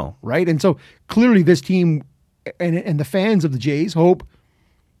window, right? And so clearly this team and the fans of the Jays hope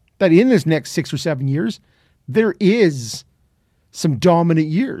that in this next 6 or 7 years, there is some dominant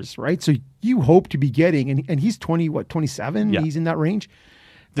years, right? So you hope to be getting, and he's 27? Yeah. He's in that range.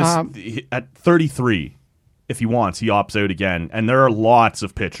 At 33, if he wants, he opts out again. And there are lots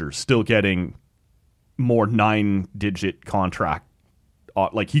of pitchers still getting more 9-digit contract.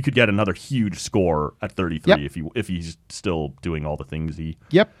 Like, he could get another huge score at 33 if he's still doing all the things he...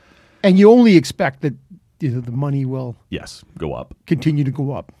 Yep. And you only expect that the money will... Yes, go up. Continue to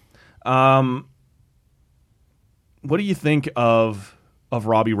go up. What do you think of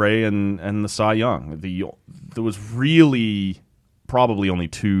Robbie Ray and the Cy Young? There was really probably only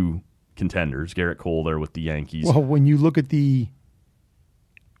 2 contenders. Garrett Cole there with the Yankees. Well, when you look at the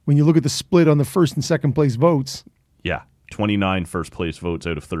split on the first and second place votes, 29 first place votes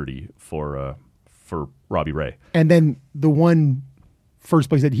out of 30 for Robbie Ray, and then the one first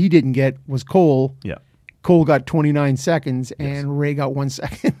place that he didn't get was Cole. Yeah, Cole got 29 seconds, and Ray got 1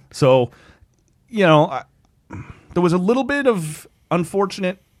 second. So, there was a little bit of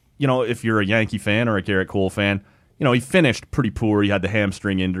unfortunate. If you're a Yankee fan or a Garrett Cole fan. He finished pretty poor. He had the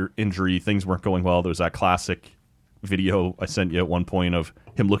hamstring injury. Things weren't going well. There was that classic video I sent you at one point of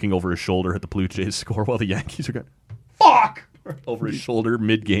him looking over his shoulder at the Blue Jays score while the Yankees are going, fuck! Over his shoulder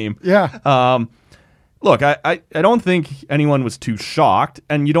mid-game. Yeah. Look, I don't think anyone was too shocked.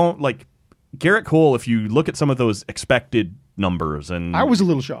 And you don't, like, Garrett Cole, if you look at some of those expected numbers. And I was a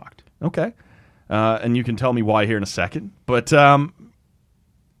little shocked. Okay. And you can tell me why here in a second. But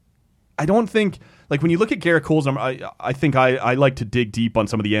I don't think, like, when you look at Garrett Cole's number, I think I like to dig deep on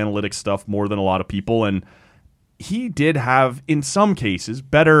some of the analytics stuff more than a lot of people, and he did have, in some cases,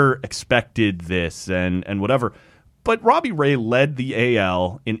 better expected this and whatever. But Robbie Ray led the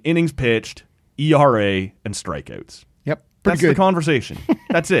AL in innings pitched, ERA, and strikeouts. Yep. That's the conversation.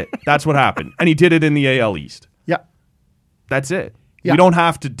 That's it. That's what happened. And he did it in the AL East. Yeah. That's it. Yeah. We don't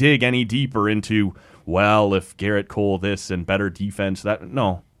have to dig any deeper into, well, if Garrett Cole this and better defense, that.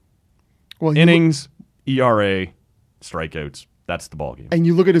 No. Well, innings, ERA, strikeouts. That's the ballgame. And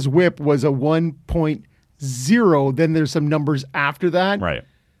you look at his whip was a 1.0. Then there's some numbers after that. Right.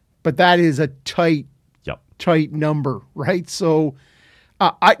 But that is a tight number, right? So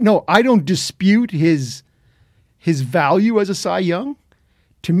I don't dispute his value as a Cy Young.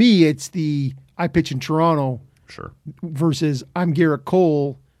 To me, it's I pitch in Toronto sure versus I'm Garrett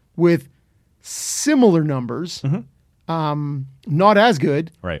Cole with similar numbers, not as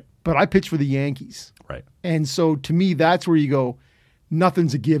good, right? But I pitch for the Yankees, right? And so to me, that's where you go.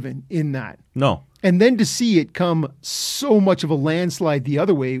 Nothing's a given in that. No. And then to see it come so much of a landslide the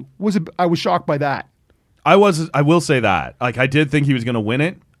other way I was shocked by that. I will say that. Like, I did think he was going to win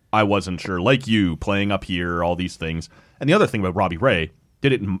it. I wasn't sure. Like you, playing up here, all these things. And the other thing about Robbie Ray,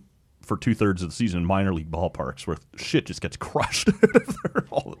 did it for 2/3 of the season in minor league ballparks where shit just gets crushed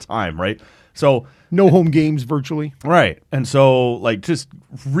all the time, right? So no home games virtually. Right. And so, like, just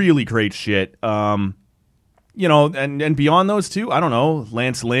really great shit. And beyond those two, I don't know,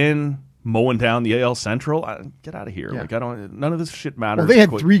 Lance Lynn mowing down the AL Central. Get out of here. Yeah. Like, none of this shit matters. Well, they had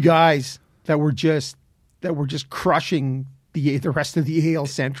three guys that were just crushing the rest of the AL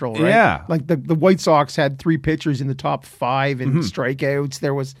Central, right? Yeah. Like the White Sox had three pitchers in the top 5 in strikeouts.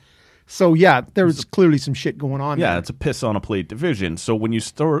 There was clearly some shit going on. Yeah, there. it's a piss on a plate division. So when you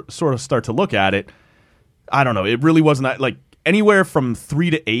sort of start to look at it, I don't know. It really wasn't that, like, anywhere from 3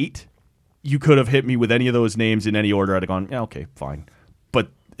 to 8, you could have hit me with any of those names in any order. I'd have gone, yeah, okay, fine.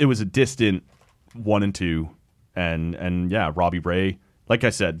 But it was a distant 1 and 2, and yeah, Robbie Ray. Like I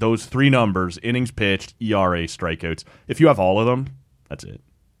said, those 3 numbers, innings pitched, ERA, strikeouts, if you have all of them, that's it.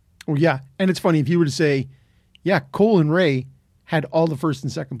 Well, yeah. And it's funny, if you were to say, yeah, Cole and Ray had all the first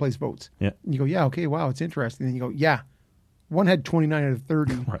and second place votes. Yeah. And you go, yeah, okay, wow, it's interesting. And you go, yeah, one had 29 out of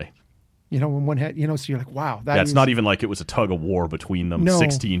 30. Right. When one had, so you're like, wow. It's not even like it was a tug of war between them,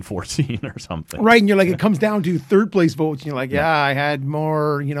 16-14 or something. Right. And you're like, it comes down to third place votes. And you're like, yeah, I had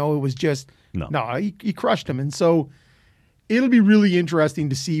more, it was just, he crushed them. And so it'll be really interesting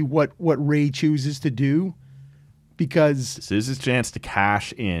to see what Ray chooses to do, because this is his chance to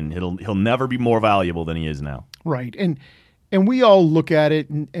cash in. He'll never be more valuable than he is now. Right. And we all look at it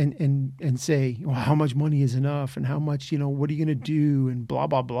and say, well, how much money is enough, and how much, what are you going to do, and blah,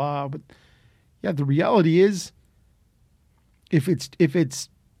 blah, blah. But yeah, the reality is if it's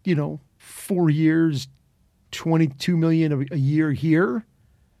 4 years, $22 million a year here,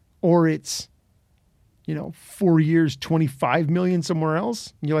 or it's 4 years, $25 million somewhere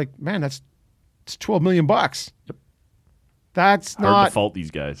else, and you're like, man, it's $12 million. Yep. That's hard to fault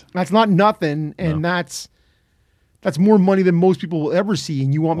these guys. That's not nothing, and that's more money than most people will ever see.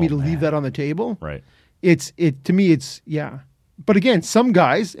 And you want me to leave that on the table? Right. To me, it's yeah. But again, some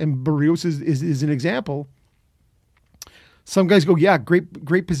guys, and Barrios is an example. Some guys go, yeah,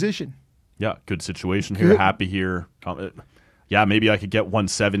 great position. Yeah, good situation here. Happy here. Yeah, maybe I could get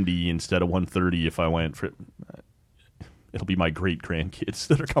 170 instead of 130 if I went for. It'll be my great grandkids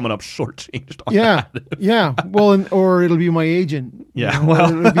that are coming up shortchanged on that. Yeah. Well, or it'll be my agent. Yeah.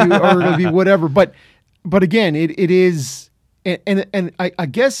 Or it'll be whatever. But again, it is, and I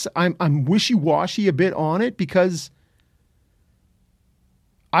guess I'm wishy-washy a bit on it, because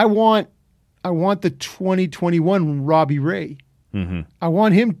I want the 2021 Robbie Ray. Mm-hmm. I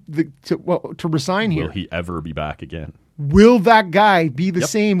want him to resign here. Will he ever be back again? Will that guy be the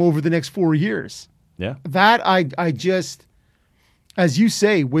same over the next 4 years? Yeah. That I just, as you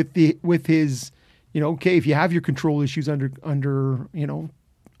say, with his, okay, if you have your control issues under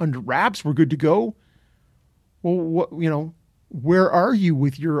wraps, we're good to go. Well, where are you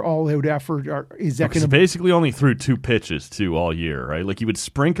with your all-out effort? Is that going to basically only threw 2 pitches too all year, right? Like, you would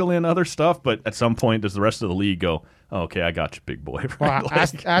sprinkle in other stuff, but at some point, does the rest of the league go, oh, okay, I got you, big boy? Right? Well,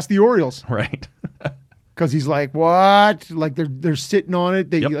 ask the Orioles, right? Because he's like, what? Like they're sitting on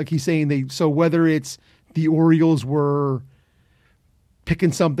it. Like he's saying so whether it's the Orioles were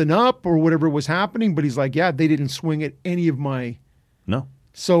picking something up or whatever was happening, but he's like, yeah, they didn't swing at any of my. No.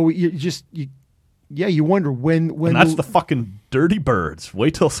 So you wonder when. And that's the fucking dirty birds.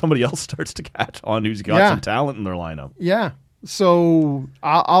 Wait till somebody else starts to catch on who's got some talent in their lineup. Yeah. So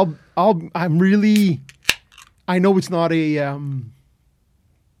I'm really. I know it's not a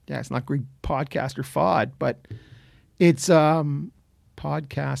it's not great podcast or FOD, but it's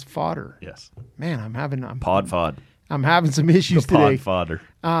podcast fodder. Yes. Man, I'm having some issues The pod today. fodder.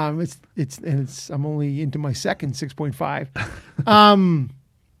 I'm only into my second 6.5.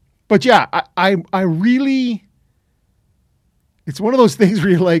 But yeah, I really, it's one of those things where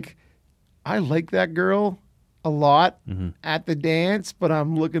you're like, I like that girl a lot at the dance, but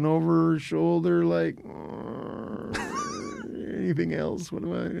I'm looking over her shoulder like, anything else? What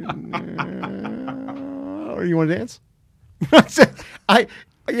am I? Or you want to dance?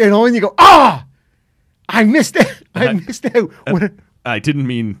 And you go, I missed it. I missed out. I didn't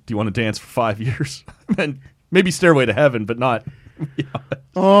mean, do you want to dance for 5 years? I meant maybe Stairway to Heaven, but not.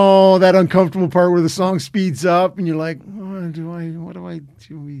 Oh, that uncomfortable part where the song speeds up and you're like, what do I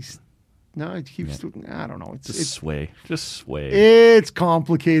do? No, it keeps. I don't know. It's sway. It's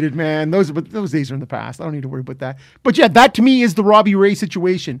complicated, man. Those days are in the past. I don't need to worry about that. But yeah, that to me is the Robbie Ray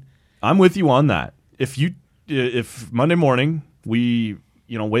situation. I'm with you on that. If Monday morning we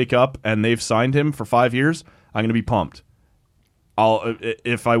wake up and they've signed him for 5 years, I'm going to be pumped.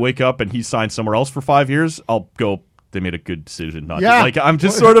 If I wake up and he's signed somewhere else for 5 years, I'll go, they made a good decision. I'm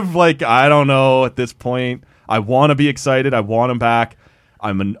just sort of like, I don't know at this point. I want to be excited. I want him back.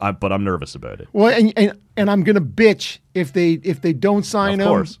 But I'm nervous about it. Well, and I'm gonna bitch if they don't sign him,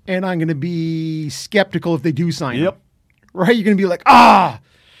 course. And I'm gonna be skeptical if they do sign him. Yep. Right? You're gonna be like, I'm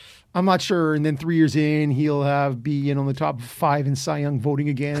not sure. And then 3 years in, he'll be on the top 5 in Cy Young voting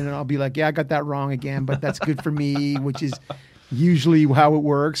again, and I'll be like, yeah, I got that wrong again, but that's good for me, which is usually how it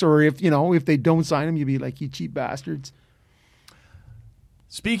works. Or if they don't sign him, you'll be like, you cheap bastards.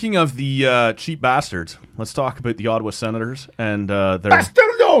 Speaking of the cheap bastards, let's talk about the Ottawa Senators and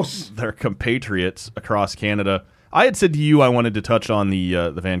their compatriots across Canada. I had said to you I wanted to touch on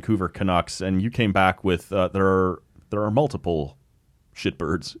the Vancouver Canucks, and you came back with there are multiple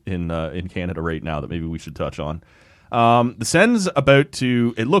shitbirds in Canada right now that maybe we should touch on. The Sens about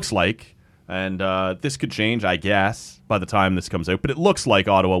to, it looks like, and this could change, I guess, by the time this comes out, but it looks like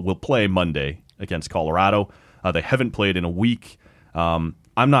Ottawa will play Monday against Colorado. They haven't played in a week.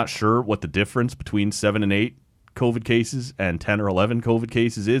 I'm not sure what the difference between 7 and 8 COVID cases and 10 or 11 COVID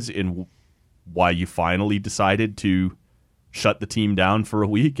cases is in why you finally decided to shut the team down for a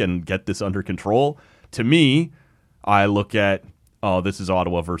week and get this under control. To me, I look at, this is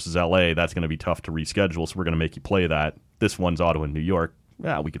Ottawa versus LA. That's going to be tough to reschedule, so we're going to make you play that. This one's Ottawa and New York.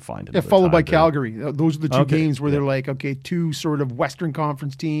 Yeah, we could find it. Yeah, followed by Calgary. Those are the two games where they're like, okay, two sort of Western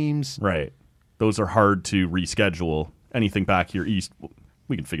Conference teams. Right. Those are hard to reschedule. Anything back here east,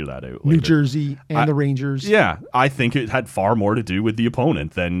 we can figure that out later. New Jersey and the Rangers. Yeah, I think it had far more to do with the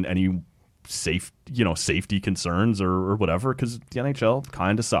opponent than any safety concerns or whatever, because the NHL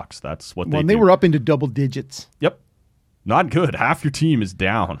kind of sucks. That's what they do. They were up into double digits. Yep. Not good. Half your team is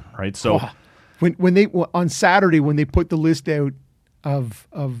down, right? So when they on Saturday when they put the list out of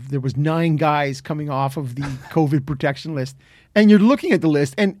there was 9 guys coming off of the COVID protection list, and you're looking at the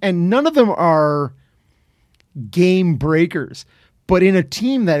list and none of them are game breakers, but in a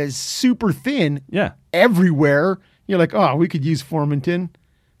team that is super thin everywhere, you're like, we could use Formanton.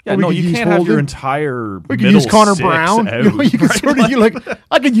 Yeah, no, you can't have your entire we could use Connor Brown. You could sort of, you're like,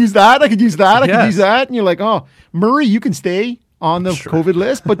 I could use that. I could use that. I could use that. And you're like, Murray, you can stay on the COVID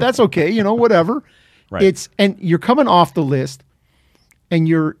list, but that's okay. Whatever. Right. And you're coming off the list, and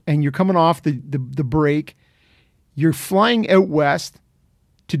you're coming off the break. You're flying out west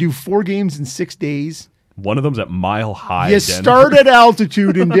to do 4 games in 6 days. One of them's at Mile High. You start at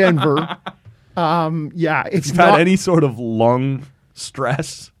altitude in Denver. If you've had any sort of lung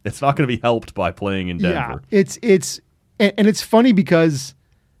stress, it's not going to be helped by playing in Denver. Yeah, it's funny because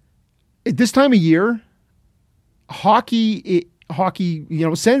at this time of year, hockey,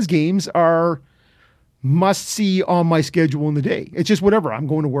 Sens games are must see on my schedule in the day. It's just whatever. I'm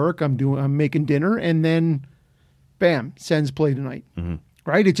going to work. I'm making dinner, and then, bam, Sens play tonight. Mm-hmm.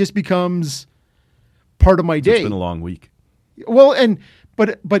 Right? It just becomes part of my day. It's been a long week. Well,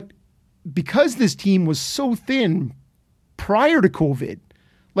 but because this team was so thin prior to COVID,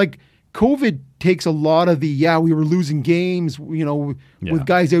 like COVID takes a lot of the, we were losing games, with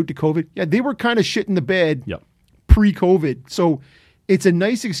guys out to COVID. Yeah, they were kind of shit in the bed pre-COVID. So it's a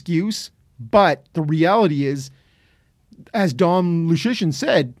nice excuse, but the reality is, as Dom Lucian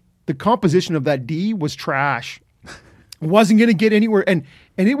said, the composition of that D was trash. Wasn't going to get anywhere, and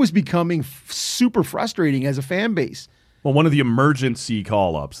it was becoming super frustrating as a fan base. Well, one of the emergency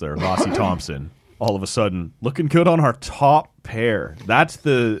call-ups there, Rossi Thompson, all of a sudden looking good on our top pair. That's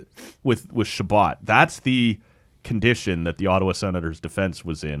with Shabbat. That's the condition that the Ottawa Senators defense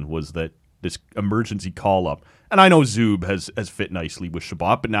was in, was that this emergency call-up. And I know Zub has fit nicely with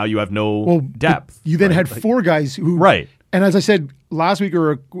Shabbat, but now you have no depth. You then right? had four guys who... Right. And as I said last week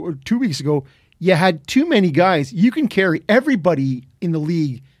or 2 weeks ago, you had too many guys. You can carry... Everybody in the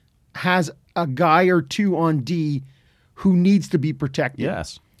league has a guy or two on D who needs to be protected.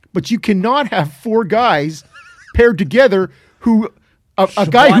 Yes. But you cannot have four guys paired together who... A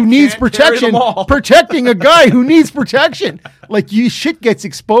guy who needs protection, protecting a guy who needs protection. Like, shit gets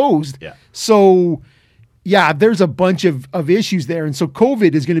exposed. Yeah. So, yeah, there's a bunch of issues there. And so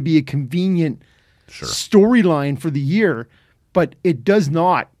COVID is going to be a convenient storyline for the year, but it does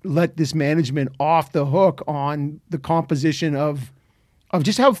not let this management off the hook on the composition of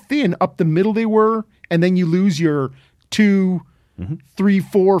just how thin up the middle they were. And then you lose your 2, 3,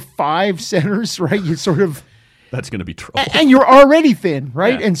 4, 5 centers, right? You sort of... That's going to be trouble. And you're already thin,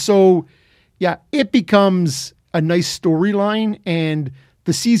 right? Yeah. And so, yeah, it becomes a nice storyline, and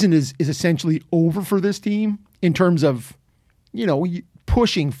the season is essentially over for this team in terms of,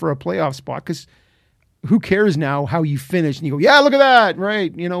 pushing for a playoff spot, because who cares now how you finish? And you go, yeah, look at that,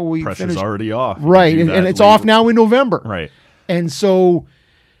 right? We Pressure's finished already off. Right, and it's off now in November. Right. And so...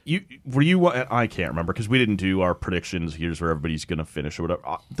 I can't remember because we didn't do our predictions. Here's where everybody's going to finish or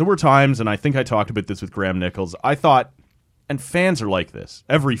whatever. There were times, and I think I talked about this with Graham Nichols. I thought, and fans are like this.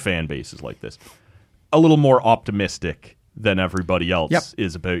 Every fan base is like this. A little more optimistic than everybody else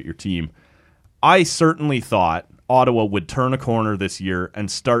is about your team. I certainly thought Ottawa would turn a corner this year and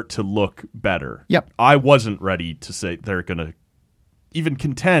start to look better. Yep. I wasn't ready to say they're going to even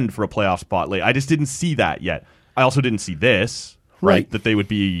contend for a playoff spot late. I just didn't see that yet. I also didn't see this. Right, that they would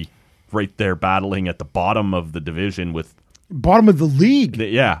be right there battling at the bottom of the division with... Bottom of the league.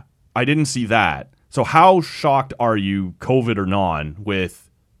 Yeah, I didn't see that. So how shocked are you, COVID or non,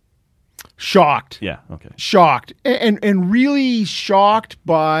 with... Shocked. Yeah, okay. Shocked. And really shocked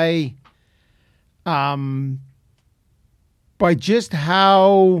by just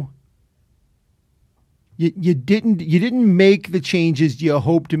how... You didn't make the changes you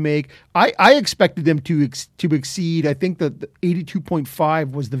hoped to make. I expected them to exceed. I think that the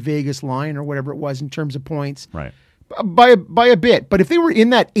 82.5 was the Vegas line or whatever it was in terms of points. Right. By a bit. But if they were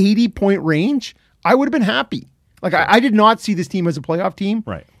in that 80-point range, I would have been happy. Like I did not see this team as a playoff team.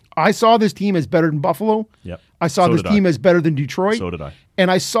 Right. I saw this team as better than Buffalo. Yep. I saw this team as better than Detroit. So did I.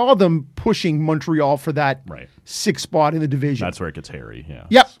 And I saw them pushing Montreal for that 6th spot in the division. That's where it gets hairy. Yeah.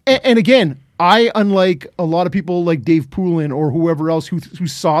 Yep. And again, unlike a lot of people like Dave Poulin or whoever else who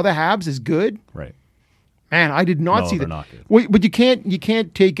saw the Habs as good. Right. Man, I did not see that. Not good. Wait, but you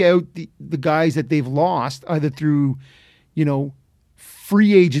can't take out the guys that they've lost either through,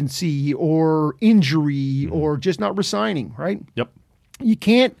 free agency or injury or just not resigning, right? Yep. You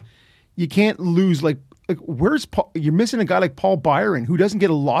can't lose like where's Paul? You're missing a guy like Paul Byron who doesn't get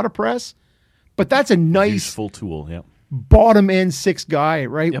a lot of press, but that's a nice useful tool. Yeah. Bottom end 6 guy,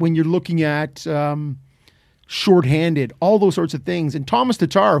 right? Yep. When you're looking at shorthanded, all those sorts of things. And Thomas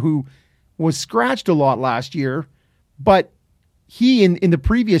Tatar, who was scratched a lot last year, but he in the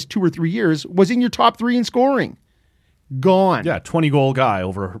previous 2 or 3 years was in your top 3 in scoring. Gone. Yeah, 20-goal guy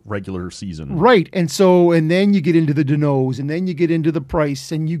over a regular season. Right. And then you get into the Deneaus, and then you get into the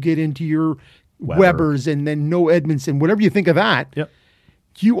Price, and you get into your Webbers, and then no Edmondson, whatever you think of that. Yep.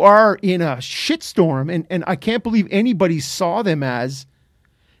 You are in a shitstorm, and I can't believe anybody saw them as.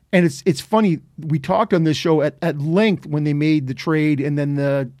 And it's funny, we talked on this show at length when they made the trade, and then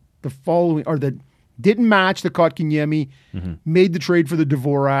the following, or the didn't match the Kotkaniemi, made the trade for the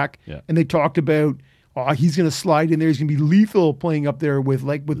Dvorak, and they talked about, he's going to slide in there. He's going to be lethal playing up there with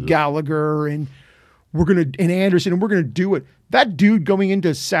Gallagher and Anderson, and we're going to do it. That dude going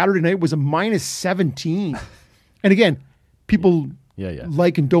into Saturday night was a -17. And again, people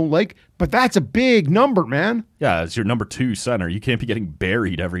like and don't like, but that's a big number, man. Yeah, it's your number 2 center. You can't be getting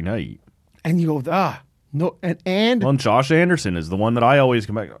buried every night. And you go, no, and well, Josh Anderson is the one that I always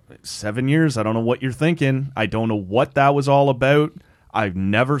come back. 7 years. I don't know what you're thinking. I don't know what that was all about. I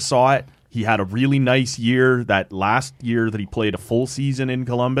never saw it. He had a really nice year that last year that he played a full season in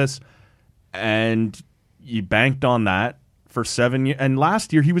Columbus, and you banked on that for 7 years. And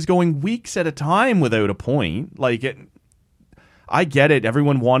last year he was going weeks at a time without a point. I get it.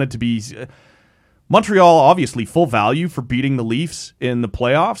 Everyone wanted to be Montreal, obviously full value for beating the Leafs in the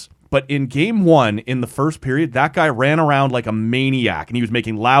playoffs. But in game 1, in the first period, that guy ran around like a maniac, and he was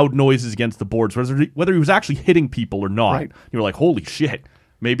making loud noises against the boards, whether he was actually hitting people or not. Right. You were like, holy shit.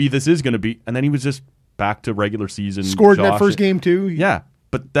 Maybe this is going to be... And then he was just back to regular season. Scored in that first game, too. Yeah,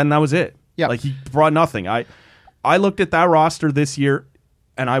 but then that was it. Yeah. He brought nothing. I looked at that roster this year,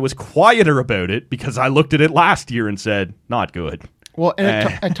 and I was quieter about it because I looked at it last year and said, not good. Well, and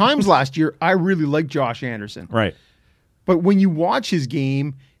at times last year, I really liked Josh Anderson. Right. But when you watch his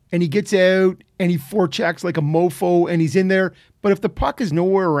game and he gets out and he forechecks like a mofo and he's in there, but if the puck is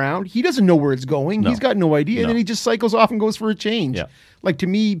nowhere around, he doesn't know where it's going. No. He's got no idea. No. And then he just cycles off and goes for a change. Yeah. Like, to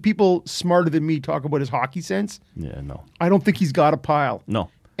me, people smarter than me talk about his hockey sense. Yeah, no. I don't think he's got a pile. No.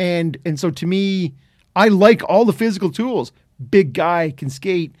 And so to me, I like all the physical tools. Big guy, can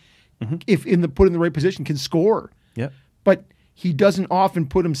skate, if put in the right position, can score. Yeah. But he doesn't often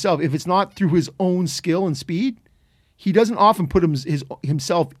put himself, if it's not through his own skill and speed, he doesn't often put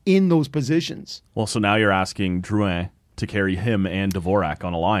himself in those positions. Well, so now you're asking Drouin to carry him and Dvorak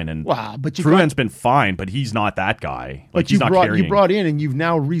on a line, and Wow, but Drouin's been fine, but he's not that guy. Like, he's not carrying. You brought in and you've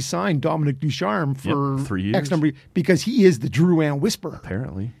now re-signed Dominic Ducharme for 3 years. X number, because he is the Drouin whisperer.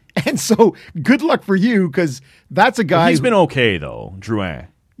 Apparently. And so good luck for you, because that's a guy. He's been okay though, Drouin.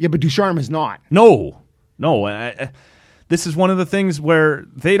 Yeah, but Ducharme is not. No. This is one of the things where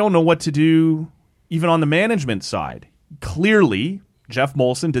they don't know what to do, even on the management side. Clearly, Jeff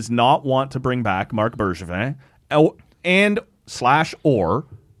Molson does not want to bring back Marc Bergevin, and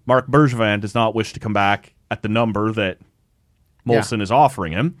Marc Bergevin does not wish to come back at the number that Molson is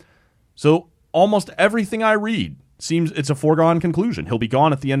offering him. So almost everything I read seems it's a foregone conclusion. He'll be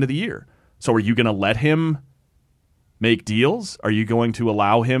gone at the end of the year. So are you going to let him make deals? Are you going to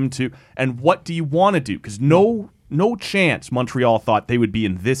allow him to? And what do you want to do? Because no chance Montreal thought they would be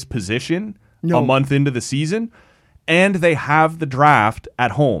in this position a month into the season, and they have the draft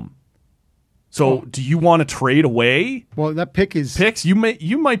at home. So do you want to trade away? Well, that pick is picks. You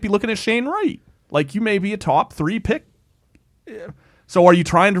might be looking at Shane Wright. Like, you may be a top 3 pick. So are you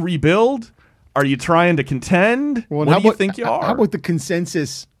trying to rebuild? Are you trying to contend? Well, what do you think you are? How about the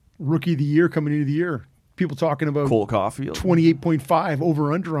consensus rookie of the year coming into the year? People talking about Cole Caulfield. 28.5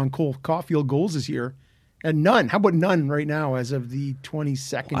 over-under on Cole Caulfield goals this year. And none. How about none right now as of the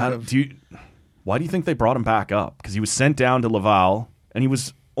 22nd of... Why do you think they brought him back up? Because he was sent down to Laval, and he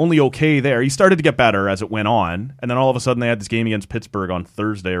was only okay there. He started to get better as it went on, and then all of a sudden they had this game against Pittsburgh on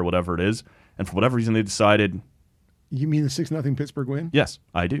Thursday or whatever it is, and for whatever reason they decided... You mean the 6-0 Pittsburgh win? Yes,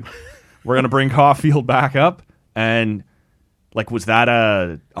 I do. We're going to bring Caulfield back up, and... Like, was that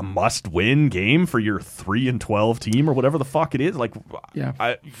a must-win game for your 3-12 team or whatever the fuck it is? Like,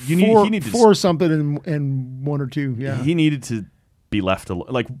 yeah, he needed four something and 1 or 2. Yeah, he needed to be left alone.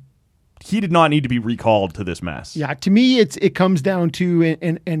 Like, he did not need to be recalled to this mess. Yeah, to me, it comes down to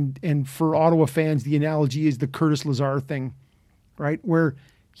and for Ottawa fans, the analogy is the Curtis Lazar thing, right? Where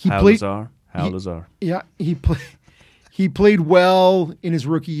Lazar. Yeah, he played well in his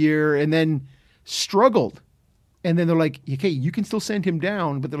rookie year and then struggled. And then they're like, okay, you can still send him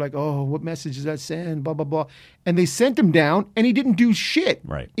down. But they're like, oh, what message does that send? Blah, blah, blah. And they sent him down, and he didn't do shit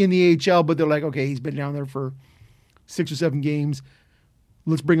in the AHL. But they're like, okay, he's been down there for 6 or 7 games.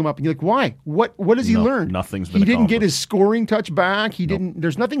 Let's bring him up. And you're like, why? What has he learned? Nothing's been He didn't accomplished. get his scoring touch back. He didn't.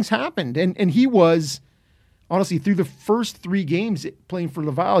 There's nothing's happened. And he was, honestly, through the first 3 games playing for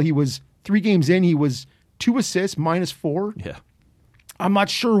Laval, he was 3 games in, he was 2 assists, -4. Yeah. I'm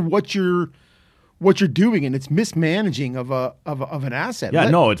not sure what you're doing, and it's mismanaging of an asset. Yeah,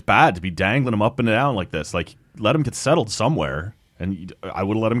 no, it's bad to be dangling him up and down like this. Like, let him get settled somewhere, and I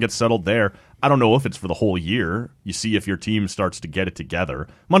would have let him get settled there. I don't know if it's for the whole year. You see if your team starts to get it together.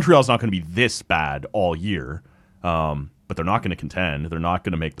 Montreal's not going to be this bad all year, but they're not going to contend. They're not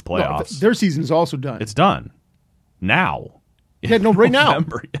going to make the playoffs. No, their season is also done. It's done now. Yeah, no, right now.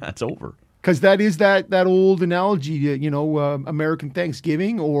 Yeah, it's over. Because that is that old analogy, American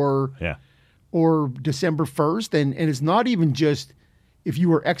Thanksgiving or December 1st. And it's not even just if you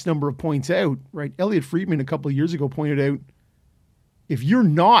were X number of points out, right? Elliot Friedman a couple of years ago pointed out, if you're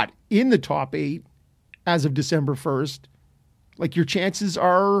not in the top 8 as of December 1st, like, your chances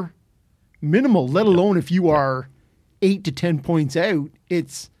are minimal, let alone if you are 8 to 10 points out.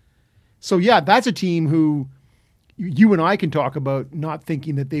 That's a team who you and I can talk about not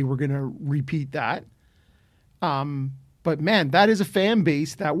thinking that they were going to repeat that. But man, that is a fan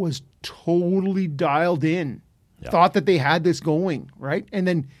base that was totally dialed in, thought that they had this going, right? And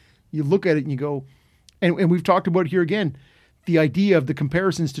then you look at it and you go, and we've talked about it here again, the idea of the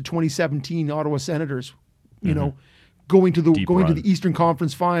comparisons to 2017 Ottawa Senators, going to the Eastern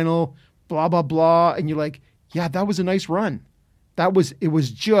Conference Final, blah, blah, blah. And you're like, yeah, that was a nice run. It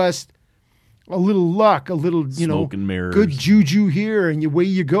was just a little luck, a little, smoke and mirrors, good juju here, and away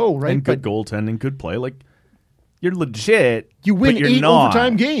you go, right? And good goaltending, good play. Like, you're legit. You win but you're 8 not.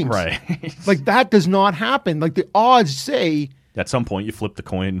 overtime games. Right. Like, that does not happen. Like, the odds say at some point you flip the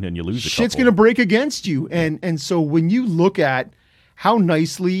coin and you lose a couple. Shit's going to break against you. And so when you look at how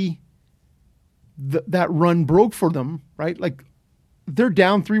nicely that run broke for them, right? Like, They're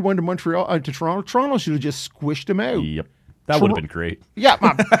down 3-1 to Montreal to Toronto. Toronto should have just squished them out. Yep. That would have been great. Yeah,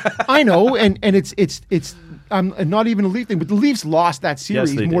 I know, and it's not even a Leaf thing, but the Leafs lost that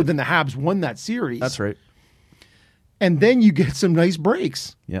series more than the Habs won that series. That's right. And then you get some nice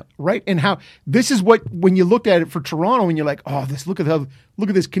breaks. Yep. Right? And how this is what when you look at it for Toronto and you're like, "Oh, look at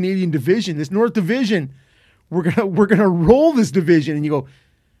this Canadian division, this North Division. We're going to roll this division." And you go,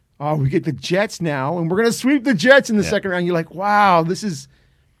 "Oh, we get the Jets now and we're going to sweep the Jets in the second round." You're like, "Wow, this is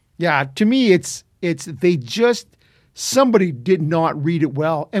to me it's they just somebody did not read it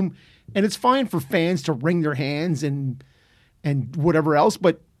well." And it's fine for fans to wring their hands and whatever else,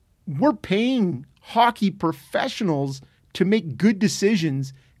 but we're paying hockey professionals to make good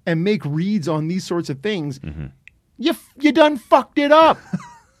decisions and make reads on these sorts of things. Mm-hmm. You done fucked it up.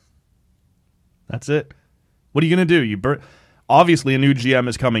 That's it. What are you going to do? Obviously, a new GM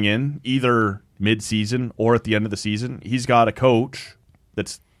is coming in either mid-season or at the end of the season. He's got a coach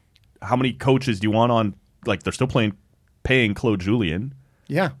that's how many coaches do you want on? Like they're still paying Claude Julien.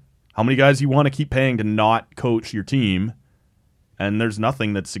 Yeah. How many guys do you want to keep paying to not coach your team? And there's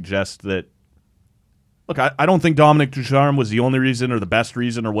nothing that suggests that. Look, I don't think Dominic Ducharme was the only reason or the best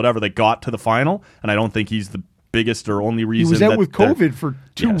reason or whatever they got to the final, and I don't think he's the biggest or only reason. He was out with COVID for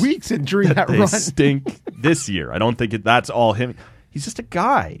 2 weeks and during that they run. Stink this year. I don't think that's all him. He's just a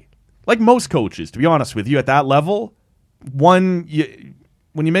guy. Like most coaches, to be honest with you, at that level, when you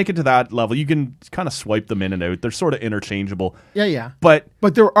make it to that level, you can kind of swipe them in and out. They're sort of interchangeable. Yeah. But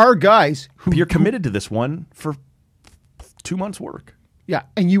there are guys who you're committed to this one for 2 months' work. Yeah,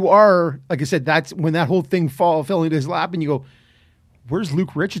 and you are, like I said, that's when that whole thing fell into his lap, and you go, where's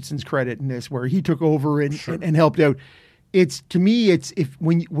Luke Richardson's credit in this, where he took over and helped out? It's to me, it's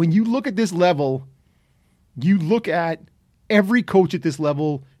when you look at this level, you look at every coach at this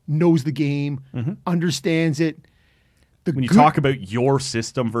level knows the game, understands it. When you talk about your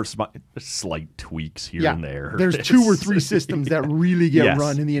system versus there's slight tweaks here and there. There's 2 or 3 systems that really get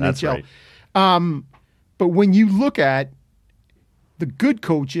run in the NHL. That's right. But when you look at the good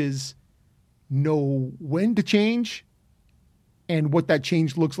coaches know when to change and what that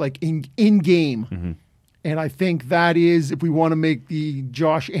change looks like in game. Mm-hmm. And I think that is, if we want to make the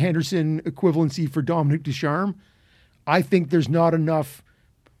Josh Anderson equivalency for Dominic Ducharme, I think there's not enough.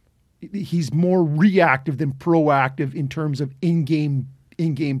 He's more reactive than proactive in terms of in-game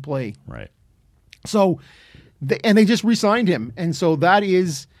play. Right. So, they just re-signed him. And so that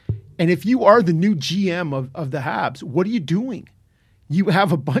is, and if you are the new GM of the Habs, what are you doing? You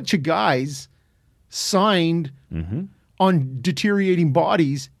have a bunch of guys signed on deteriorating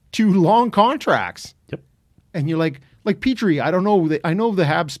bodies to long contracts. Yep. And you're like Petrie, I don't know. I know the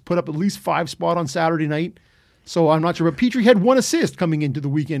Habs put up at least 5 spot on Saturday night, so I'm not sure. But Petrie had 1 assist coming into the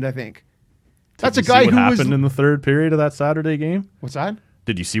weekend, I think. That's a guy who happened in the third period of that Saturday game? What's that?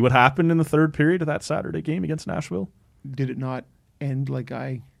 Did you see what happened in the third period of that Saturday game against Nashville? Did it not end like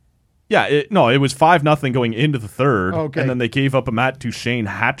I... Yeah, it was 5-0 going into the third, okay. And then they gave up a Matt Duchene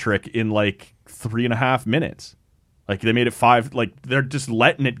hat trick in like 3.5 minutes. Like they made it 5. Like they're just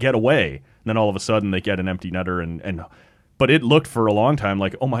letting it get away, and then all of a sudden they get an empty netter, and but it looked for a long time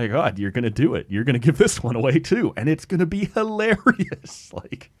like, oh my God, you're gonna do it. You're gonna give this one away too, and it's gonna be hilarious.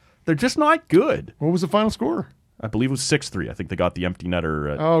 Like they're just not good. What was the final score? I believe it was 6-3. I think they got the empty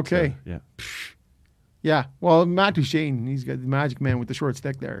netter. Okay. Yeah. Yeah, well, Matt Duchene, he's got the magic man with the short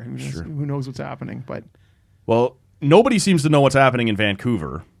stick there. Sure. Who knows what's happening? But nobody seems to know what's happening in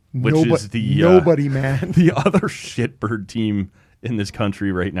Vancouver, which is nobody, man, the other shitbird team in this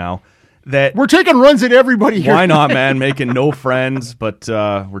country right now. That we're taking runs at everybody here. Why not, man? Making no friends, but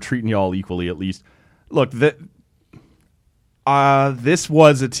we're treating you all equally at least. Look, this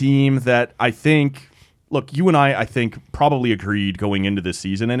was a team that I think. Look, you and I think, probably agreed going into this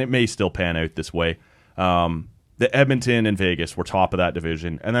season, and it may still pan out this way. The Edmonton and Vegas were top of that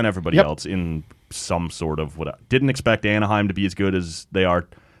division, and then everybody else in some sort of what. Didn't expect Anaheim to be as good as they are.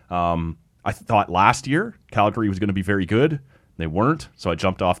 I thought last year Calgary was going to be very good. They weren't, so I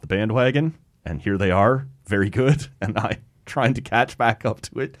jumped off the bandwagon, and here they are, very good, and I'm trying to catch back up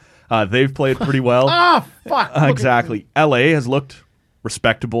to it. They've played pretty well. Fuck. Exactly. LA has looked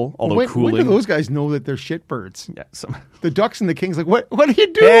respectable, although cooling. When do those guys know that they're shitbirds? Yeah, the Ducks and the Kings, like, what are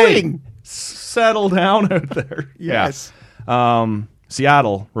you doing? Hey, settle down out there. Yes. Yeah.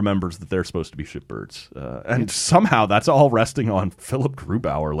 Seattle remembers that they're supposed to be shitbirds. And somehow that's all resting on Philip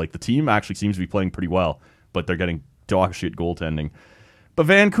Grubauer. Like, the team actually seems to be playing pretty well, but they're getting dog shit goaltending. But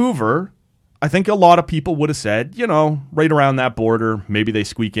Vancouver, I think a lot of people would have said, right around that border, maybe they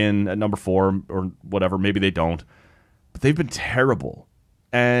squeak in at number 4 or whatever, maybe they don't. But they've been terrible.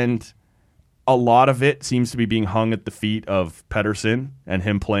 And a lot of it seems to be being hung at the feet of Pettersson and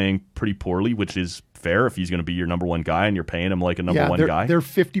him playing pretty poorly, which is fair if he's going to be your number one guy and you're paying him like a number one guy. They're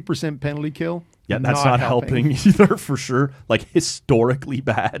 50% penalty kill. Yeah, that's not helping either, for sure. Like, historically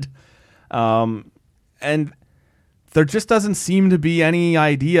bad. And there just doesn't seem to be any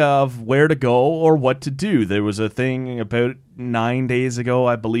idea of where to go or what to do. There was a thing about 9 days ago,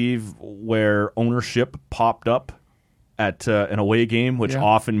 I believe, where ownership popped up at an away game, which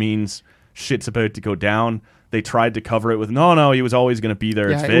often means shit's about to go down. They tried to cover it with, no, he was always going to be there.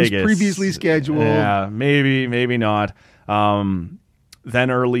 It's Vegas. It was previously scheduled. Yeah, maybe not.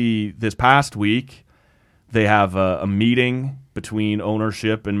 Then early this past week, they have a meeting between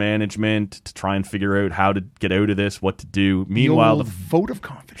ownership and management to try and figure out how to get out of this, what to do. Meanwhile, the vote of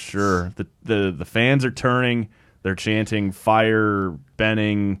confidence. Sure. The fans are turning. They're chanting, fire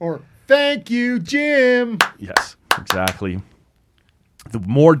Benning. Or, thank you, Jim. Yes, exactly. The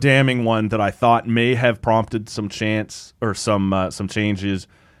more damning one that I thought may have prompted some chance or some changes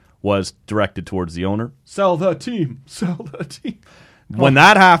was directed towards the owner. Sell the team. Sell the team. When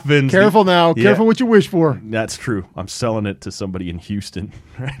that happens... Careful now. Careful what you wish for. That's true. I'm selling it to somebody in Houston.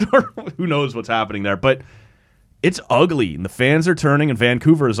 Right? Or who knows what's happening there. But it's ugly. And the fans are turning. And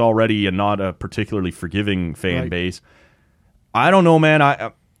Vancouver is already not a particularly forgiving fan base. I don't know, man.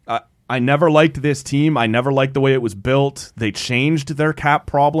 I never liked this team. I never liked the way it was built. They changed their cap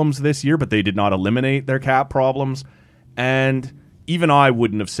problems this year, but they did not eliminate their cap problems. And even I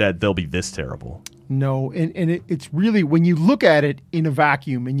wouldn't have said they'll be this terrible. No, and it's really, when you look at it in a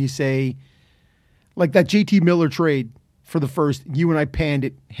vacuum and you say, like that JT Miller trade for the first, you and I panned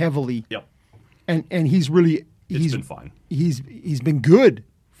it heavily. Yep. And he's really... It's been fine. He's been good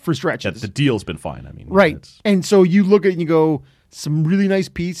for stretches. Yeah, the deal's been fine. I mean, right. And so you look at it and you go, some really nice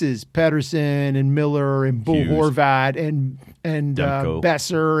pieces, Pettersson and Miller and Bo Horvat and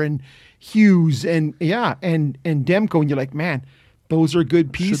Besser and Hughes and Demko, and you're like, man, those are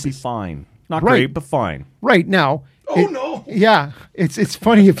good pieces. Should be fine. Not great, but fine. Right now. No. Yeah. It's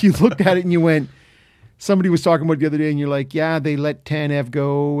funny if you looked at it and you went, somebody was talking about it the other day and you're like, yeah, they let Tanev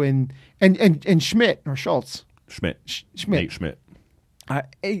go and Schmidt or Schultz. Schmidt. Nate Schmidt.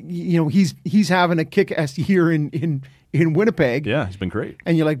 He's having a kick-ass year in Winnipeg. Yeah, he's been great.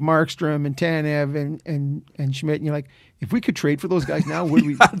 And you're like Markstrom and Tanev and Schmidt, and you're like, if we could trade for those guys now, would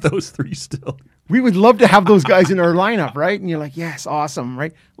we? Had those three still. We would love to have those guys in our lineup, right? And you're like, yes, awesome,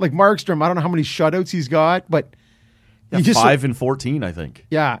 right? Like Markstrom, I don't know how many shutouts he's got, but you just 5 and 14, I think.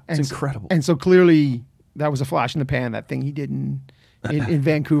 Yeah, it's incredible. And so clearly, that was a flash in the pan. That thing he did in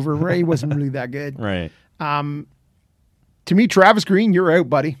Vancouver, where he wasn't really that good, right? To me, Travis Green, you're out,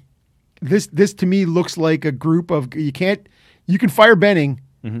 buddy. This to me looks like a group of you can fire Benning,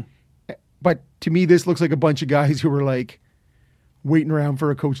 but to me this looks like a bunch of guys who are like waiting around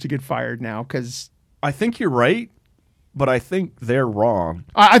for a coach to get fired now. Because I think you're right, but I think they're wrong.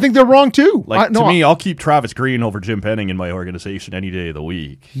 I think they're wrong too. To me, I'll keep Travis Green over Jim Benning in my organization any day of the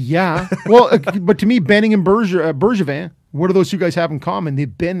week. Yeah, well, but to me, Benning and Bergevin, what do those two guys have in common?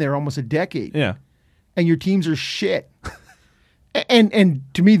 They've been there almost a decade. Yeah, and your teams are shit. And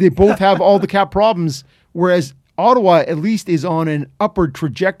to me, they both have all the cap problems, whereas Ottawa at least is on an upward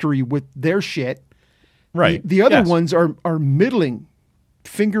trajectory with their shit. Right. The other ones are middling,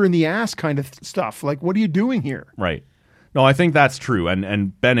 finger in the ass kind of stuff. Like, what are you doing here? Right. No, I think that's true.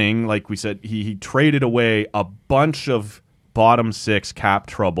 And Benning, like we said, he traded away a bunch of bottom six cap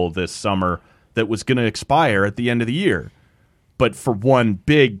trouble this summer that was going to expire at the end of the year. But for one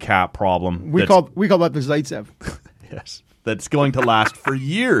big cap problem. We call that the Zaitsev. Yes. That's going to last for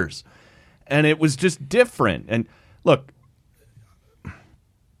years. And it was just different. And look,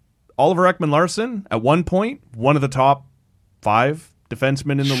 Oliver Ekman-Larsson, at one point, one of the top 5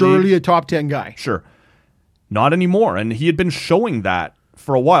 defensemen in the league. Surely a top 10 guy. Sure. Not anymore. And he had been showing that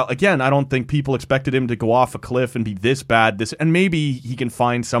for a while. Again, I don't think people expected him to go off a cliff and be this bad. And maybe he can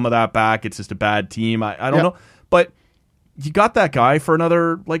find some of that back. It's just a bad team. I don't know. But you got that guy for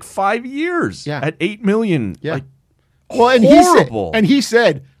another 5 years at $8 million. Yeah. Horrible. And he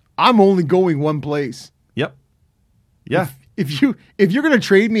said, I'm only going one place. Yep. Yeah. If you're going to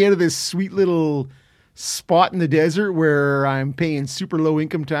trade me out of this sweet little spot in the desert where I'm paying super low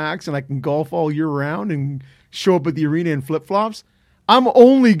income tax and I can golf all year round and show up at the arena in flip-flops, I'm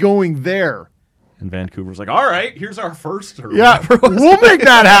only going there. And Vancouver's like, all right, here's our first. We'll make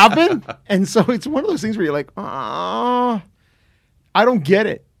that happen. And so it's one of those things where you're like, I don't get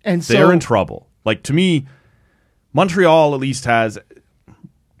it. And so they're in trouble. Like, to me, Montreal at least has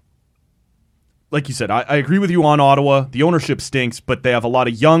like you said, I agree with you on Ottawa. The ownership stinks, but they have a lot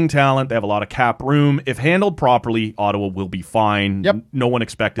of young talent. They have a lot of cap room. If handled properly, Ottawa will be fine. Yep. No one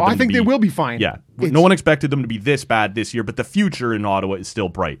expected them I think to be, they will be fine. Yeah. No one expected them to be this bad this year, but the future in Ottawa is still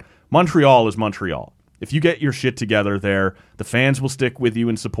bright. Montreal is Montreal. If you get your shit together there, the fans will stick with you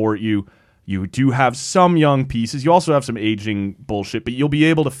and support you. You do have some young pieces. You also have some aging bullshit, but you'll be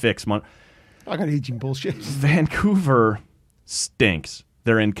able to fix. I got aging bullshit. Vancouver stinks.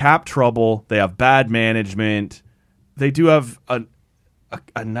 They're in cap trouble. They have bad management. They do have a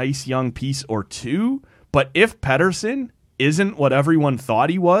nice young piece or two, but if Pettersson isn't what everyone thought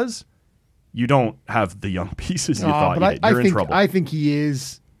he was, you don't have the young pieces you thought you did. You're in trouble. I think he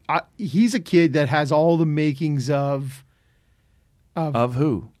is. He's a kid that has all the makings of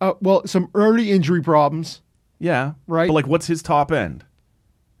who? Well, some early injury problems. Yeah. Right. But, like, what's his top end?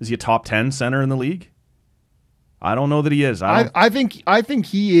 Is he a top 10 center in the league? I don't know that he is. I think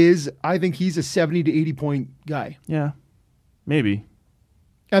he is. I think he's a 70 to 80 point guy. Yeah. Maybe.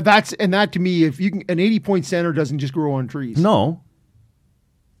 And that to me, if you can, an 80 point center doesn't just grow on trees. No.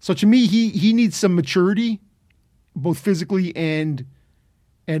 So to me, he needs some maturity, both physically and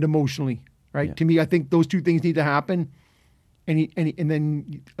emotionally. Right. Yeah. To me, I think those two things need to happen. And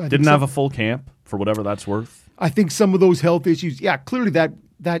then didn't have a full camp for whatever that's worth. I think some of those health issues. Yeah, clearly that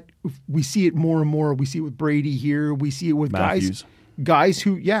we see it more and more. We see it with Brady here. We see it with Matthews. guys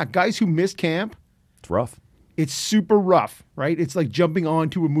who missed camp. It's rough. It's super rough, right? It's like jumping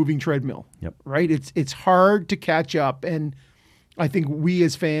onto a moving treadmill. Yep. Right? It's hard to catch up, and I think we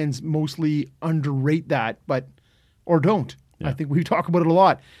as fans mostly underrate that, or don't. Yeah. I think we talk about it a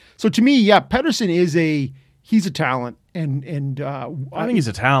lot. So to me, yeah, Pettersson he's a talent, and I think he's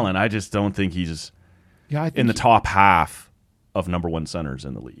a talent. I just don't think he's in the top half of number one centers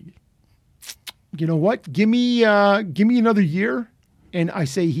in the league. You know what? Give me another year, and I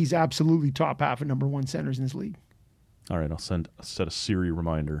say he's absolutely top half of number one centers in this league. All right, I'll set a Siri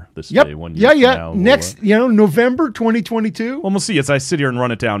reminder this day. 1 year from now. Next, November 2022. Well, we'll see. As I sit here and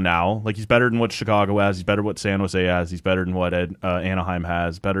run it down now, like, he's better than what Chicago has. He's better than what San Jose has. He's better than what Anaheim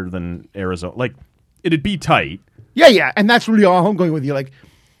has. Better than Arizona. Like, it'd be tight. Yeah, and that's really all I'm going with you. Like,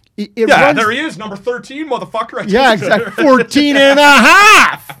 there he is, number 13, motherfucker. Yeah, exactly. 14 and a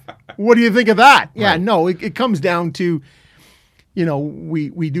half. What do you think of that? Yeah, right. No, it comes down to,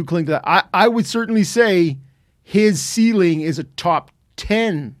 we do cling to that. I would certainly say his ceiling is a top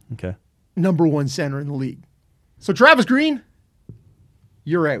 10 number one center in the league. So Travis Green,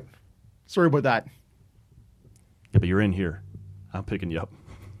 you're out. Sorry about that. Yeah, but you're in here. I'm picking you up.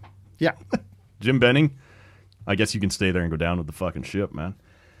 Yeah. Jim Benning, I guess you can stay there and go down with the fucking ship, man.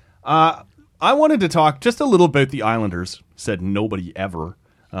 I wanted to talk just a little about the Islanders. Said nobody ever.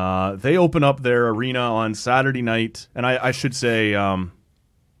 They open up their arena on Saturday night, and I should say,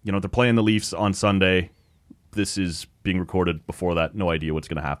 they're playing the Leafs on Sunday. This is being recorded before that. No idea what's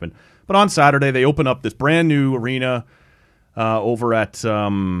going to happen. But on Saturday, they open up this brand new arena over at near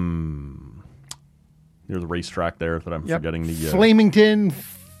the racetrack there that I'm forgetting the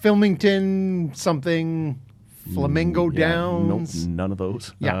Filmington something. Flamingo Downs. Nope, none of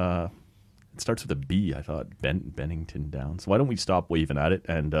those. Yeah. It starts with a B, I thought. Bennington Downs. Why don't we stop waving at it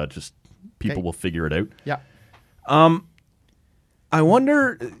and just people will figure it out? Yeah. I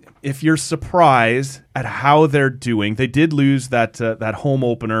wonder if you're surprised at how they're doing. They did lose that home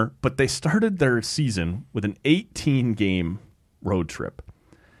opener, but they started their season with an 18-game road trip.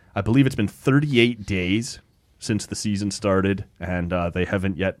 I believe it's been 38 days since the season started, and they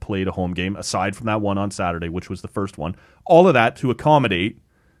haven't yet played a home game, aside from that one on Saturday, which was the first one. All of that to accommodate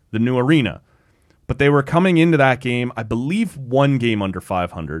the new arena. But they were coming into that game, I believe, 1 game under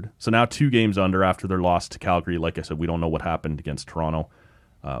 500. So now 2 games under after their loss to Calgary. Like I said, we don't know what happened against Toronto.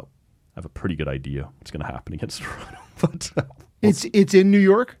 I have a pretty good idea what's going to happen against Toronto. But it's in New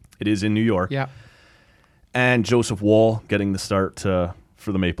York? It is in New York. Yeah. And Joseph Woll getting the start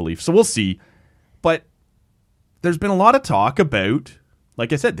for the Maple Leafs. So we'll see. But there's been a lot of talk about,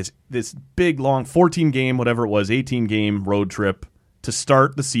 like I said, this big, long 14-game, whatever it was, 18-game road trip to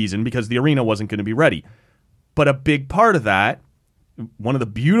start the season because the arena wasn't going to be ready. But a big part of that, one of the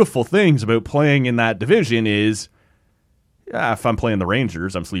beautiful things about playing in that division is, if I'm playing the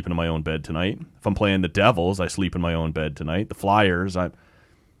Rangers, I'm sleeping in my own bed tonight. If I'm playing the Devils, I sleep in my own bed tonight. The Flyers,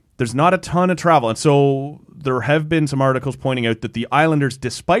 there's not a ton of travel. And so there have been some articles pointing out that the Islanders,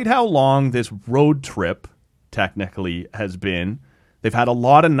 despite how long this road trip technically has been, they've had a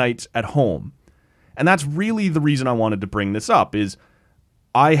lot of nights at home. And that's really the reason I wanted to bring this up is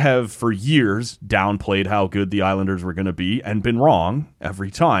I have for years downplayed how good the Islanders were going to be and been wrong every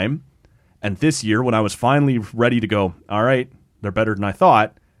time. And this year, when I was finally ready to go, all right, they're better than I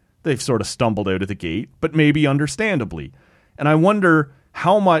thought, they've sort of stumbled out of the gate, but maybe understandably. And I wonder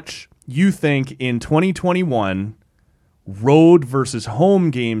how much you think in 2021 road versus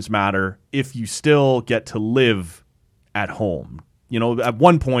home games matter if you still get to live at home. You know, at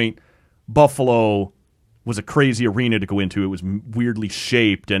one point, Buffalo was a crazy arena to go into. It was weirdly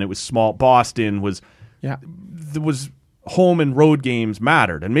shaped and it was small. Boston was, there was home and road games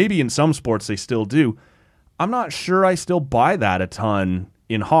mattered. And maybe in some sports they still do. I'm not sure I still buy that a ton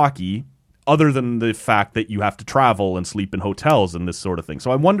in hockey, other than the fact that you have to travel and sleep in hotels and this sort of thing.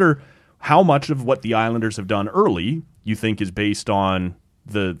 So I wonder how much of what the Islanders have done early you think is based on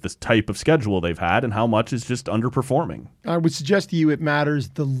the type of schedule they've had and how much is just underperforming. I would suggest to you it matters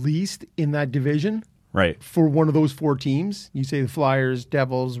the least in that division. Right. For one of those four teams. You say the Flyers,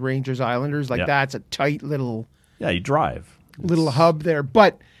 Devils, Rangers, Islanders. That's a tight little... Yeah, you drive. Little hub there.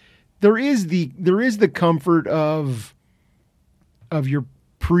 But there is the comfort of your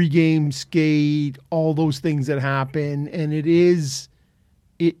pregame skate, all those things that happen, and and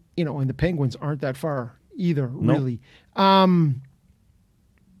the Penguins aren't that far either, really. But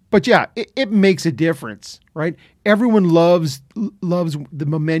yeah, it makes a difference, right? Everyone loves the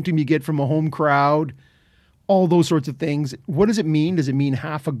momentum you get from a home crowd, all those sorts of things. What does it mean? Does it mean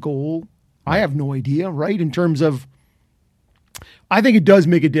half a goal? I have no idea, right? In terms of, I think it does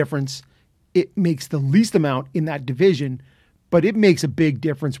make a difference. It makes the least amount in that division, but it makes a big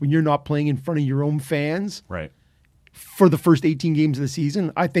difference when you're not playing in front of your own fans. Right. For the first 18 games of the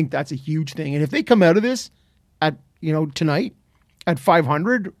season. I think that's a huge thing. And if they come out of this at, tonight at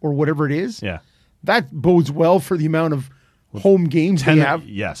 500 or whatever it is, that bodes well for the amount of home games they have.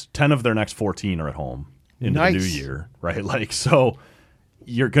 Yes, 10 of their next 14 are at home into the new year, right? So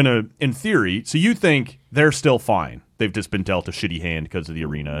you're going to, in theory, so you think they're still fine. They've just been dealt a shitty hand because of the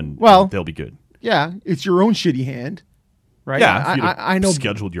arena, and they'll be good. Yeah, it's your own shitty hand, right? Yeah, I know.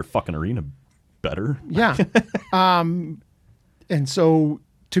 Scheduled your fucking arena better. Yeah. And so,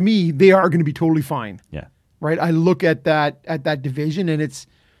 to me, they are going to be totally fine. Yeah. Right? I look at that division, and it's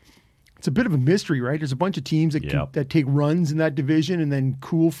a bit of a mystery, right? There's a bunch of teams that take runs in that division and then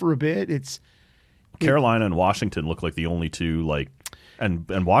cool for a bit. Carolina and Washington look like the only two,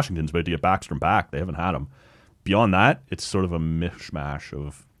 and Washington's about to get Backstrom back. They haven't had him. Beyond that, it's sort of a mishmash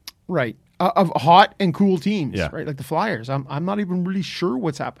of... Right. Of hot and cool teams, yeah. Right? Like the Flyers. I'm not even really sure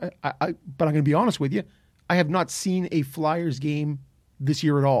what's happening. But I'm going to be honest with you. I have not seen a Flyers game this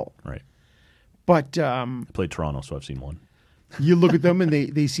year at all. Right. But... I played Toronto, so I've seen one. You look at them and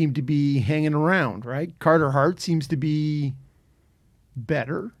they seem to be hanging around, right? Carter Hart seems to be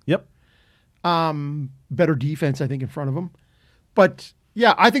better. Yep. Better defense, I think, in front of them. But,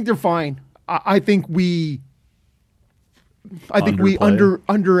 yeah, I think they're fine. I think we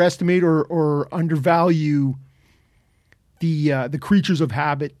underestimate or undervalue the creatures of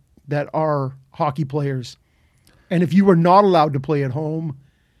habit that are hockey players. And if you are not allowed to play at home,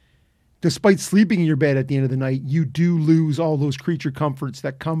 despite sleeping in your bed at the end of the night, you do lose all those creature comforts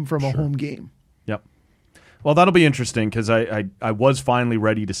that come from a home game. Yep. Well, that'll be interesting because I was finally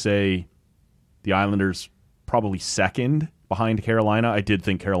ready to say the Islanders probably second behind Carolina. I did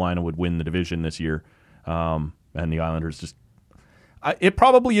think Carolina would win the division this year. And the Islanders just... it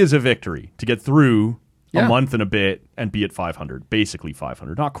probably is a victory to get through a month and a bit and be at 500, basically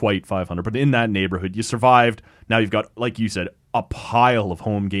 500. Not quite 500, but in that neighborhood. You survived. Now you've got, like you said, a pile of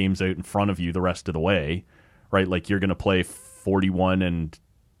home games out in front of you the rest of the way, right? Like you're going to play 41 and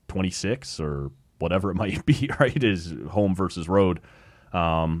 26 or whatever it might be, right? Is home versus road.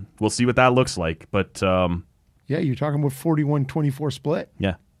 We'll see what that looks like. But yeah, you're talking about 41-24 split.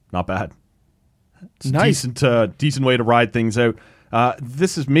 Yeah, not bad. It's nice. Decent way to ride things out.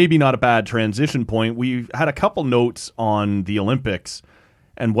 This is maybe not a bad transition point. We've had a couple notes on the Olympics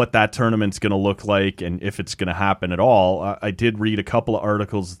and what that tournament's going to look like and if it's going to happen at all. I did read a couple of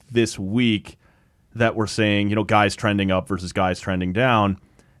articles this week that were saying, guys trending up versus guys trending down.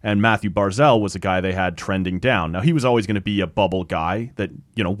 And Matthew Barzal was a guy they had trending down. Now, he was always going to be a bubble guy that,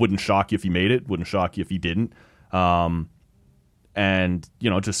 wouldn't shock you if he made it, wouldn't shock you if he didn't. And,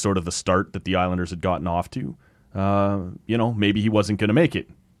 just sort of the start that the Islanders had gotten off to. Maybe he wasn't going to make it.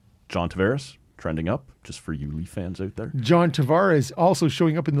 John Tavares trending up, just for you Leaf fans out there. John Tavares also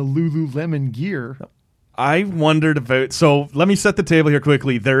showing up in the Lululemon gear. I wondered about... So let me set the table here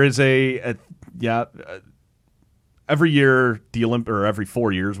quickly. There is every year, or every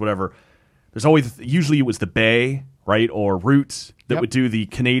 4 years, whatever, there's always... Usually it was the Bay, right, or Roots that would do the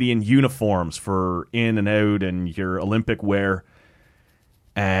Canadian uniforms for in and out and your Olympic wear.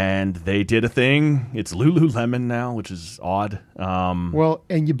 And And they did a thing. It's Lululemon now, which is odd. Well,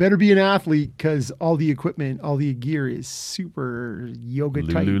 and you better be an athlete because all the equipment, all the gear is super yoga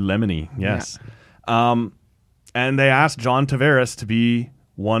tight. Lululemon-y, yes. And they asked John Tavares to be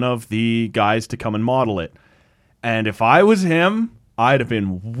one of the guys to come and model it. And if I was him, I'd have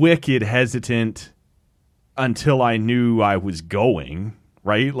been wicked hesitant until I knew I was going,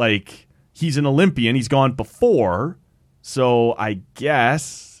 right? Like, he's an Olympian. He's gone before. So I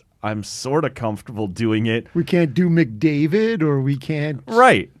guess I'm sort of comfortable doing it. We can't do McDavid or we can't.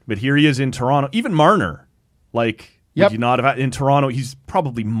 Right. But here he is in Toronto. Even Marner. Like, would you not have in Toronto? He's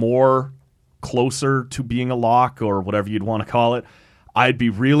probably more closer to being a lock or whatever you'd want to call it. I'd be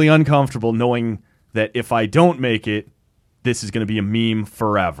really uncomfortable knowing that if I don't make it, this is going to be a meme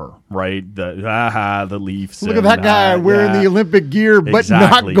forever, right? The Leafs. Look at that guy wearing the Olympic gear, but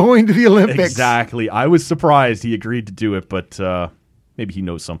not going to the Olympics. Exactly. I was surprised he agreed to do it, but maybe he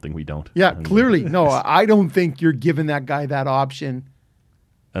knows something we don't. Yeah, clearly. No, I don't think you're giving that guy that option.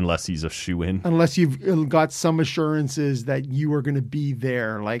 Unless he's a shoe-in. Unless you've got some assurances that you are going to be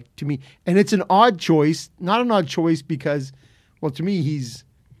there, like, to me. And it's an odd choice. Not an odd choice because, well, to me, he's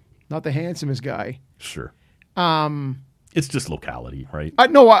not the handsomest guy. Sure. It's just locality, right?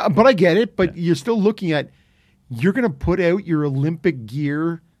 No, but I get it. But you're still looking at, you're going to put out your Olympic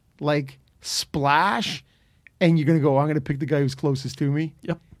gear, like splash, and you're going to go, I'm going to pick the guy who's closest to me.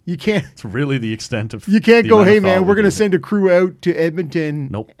 Yep. You can't. It's really the extent of. You can't go, hey, man, we're going to send a crew out to Edmonton.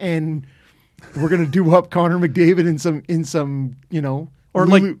 Nope. And we're going to do up Connor McDavid in some, Or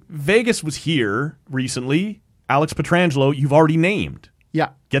like Vegas was here recently. Alex Pietrangelo, you've already named. Yeah.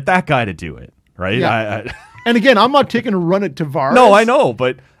 Get that guy to do it, right? Yeah. And again, I'm not taking a run at Tavares. No, I know,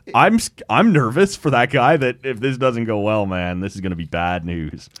 but I'm nervous for that guy that if this doesn't go well, man, this is going to be bad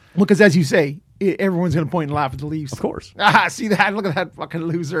news. Well, because as you say, everyone's going to point and laugh at the Leafs. Of course. See that? Look at that fucking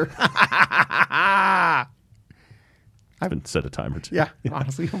loser. I've been set a time or two. Yeah,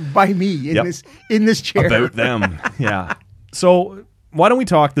 honestly, by me in this chair. About them, yeah. So why don't we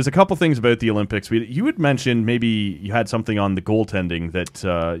talk? There's a couple things about the Olympics. You had mentioned maybe you had something on the goaltending that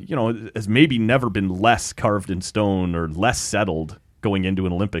has maybe never been less carved in stone or less settled going into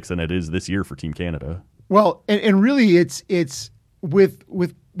an Olympics than it is this year for Team Canada. Well, and really, it's with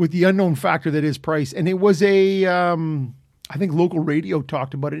the unknown factor that is price, and it was I think local radio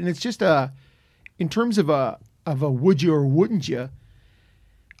talked about it, and it's just in terms of a would you or wouldn't you.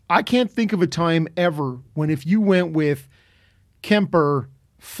 I can't think of a time ever when if you went with Kemper,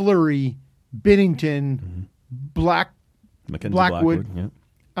 Fleury, Binnington, Blackwood,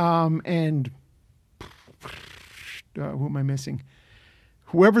 and who am I missing?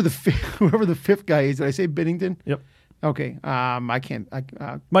 Whoever the fifth guy is. Did I say Binnington? Yep. Okay. I can't.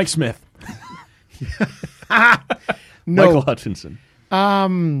 Mike Smith. No. Michael Hutchinson.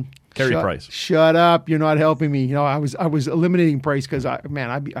 Carey Price. Shut up! You're not helping me. I was eliminating Price because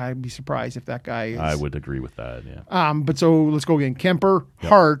I'd be surprised if that guy is. I would agree with that. Yeah. But so let's go again. Kemper,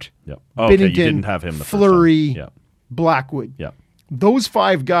 Hart, Binnington, okay, you didn't have him the Fleury, first time. Blackwood. Yeah. Those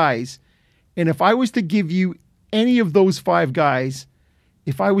five guys, and if I was to give you any of those five guys,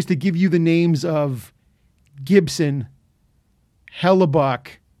 if I was to give you the names of Gibson, Hellebuck,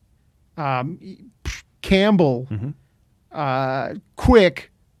 Campbell, Quick,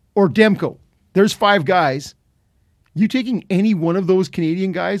 or Demko. There's five guys. You taking any one of those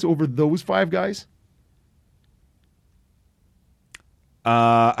Canadian guys over those five guys?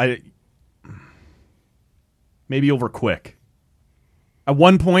 I maybe over Quick. At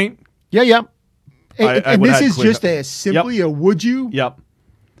one point. Yeah. And this is Quick. Just simply a would you? Yep.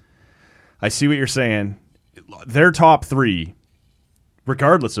 I see what you're saying. Their top three,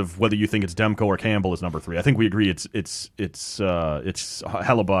 regardless of whether you think it's Demko or Campbell, is number three. I think we agree it's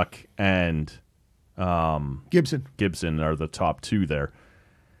Hellebuck and Gibson are the top two there,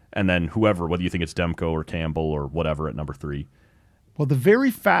 and then whoever, whether you think it's Demko or Campbell or whatever, at number three. Well, the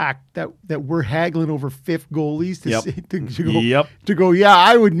very fact that we're haggling over fifth goalies to go,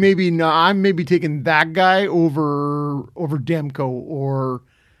 I'm maybe taking that guy over Demko or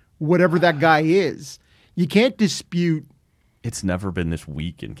whatever that guy is. You can't dispute. It's never been this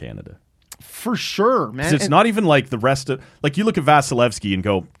weak in Canada. For sure, man. It's not even like the rest of... Like, you look at Vasilevsky and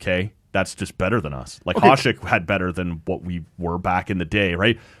go, okay, that's just better than us. Like, Hasek had better than what we were back in the day,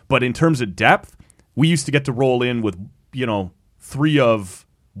 right? But in terms of depth, we used to get to roll in with, three of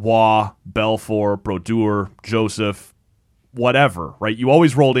Waugh, Belfour, Brodeur, Joseph, whatever, right? You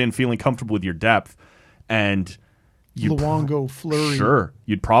always rolled in feeling comfortable with your depth, and... Luongo, Fleury. Sure.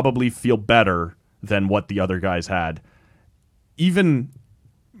 You'd probably feel better than what the other guys had. Even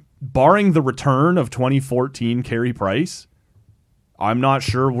barring the return of 2014 Carey Price, I'm not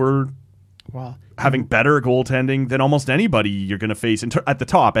sure we're Well, having better goaltending than almost anybody you're going to face at the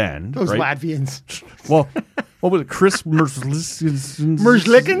top end. those right? Latvians. Well, what was it? Chris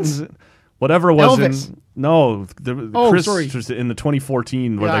Merzlikins? Whatever it was. Elvis. Chris sorry. was in the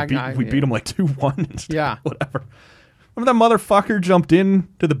 2014 where we beat him like 2-1. Yeah. Whatever. Remember that motherfucker jumped in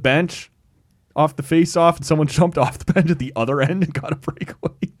to the bench off the face-off and someone jumped off the bench at the other end and got a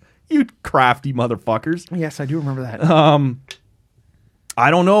breakaway? You crafty motherfuckers. Yes, I do remember that. I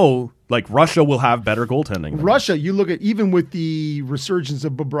don't know. Like, Russia will have better goaltending. Russia, you look at, even with the resurgence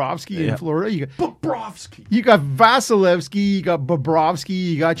of Bobrovsky in Florida, you got Vasilevsky, you got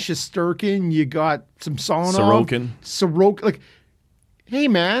Bobrovsky, you got Shesterkin, you got some Sorokin. Like, hey,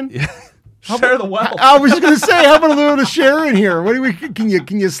 man. Share the wealth. I was just going to say, how about a little to share in here? What do we?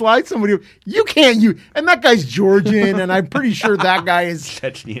 Can you slide somebody? You can't. And that guy's Georgian, and I'm pretty sure that guy is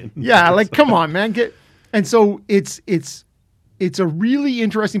Chechnyan. Yeah, like, come on, man. And so it's a really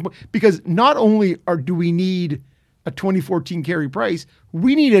interesting point, because not only do we need a 2014 Carey Price,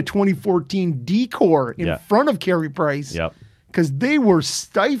 we need a 2014 decor in front of Carey Price. Yep. Because they were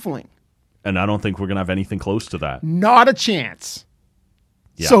stifling. And I don't think we're going to have anything close to that. Not a chance.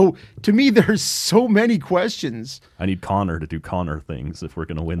 Yeah. So to me, there's so many questions. I need Connor to do Connor things if we're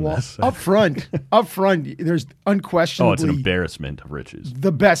going to win this. Up front, there's unquestionably it's an embarrassment of riches.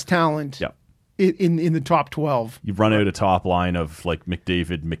 The best talent. Yep. In the top 12. You run out a top line of like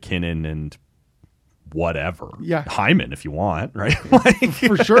McDavid, McKinnon, and whatever. Yeah. Hyman if you want, right?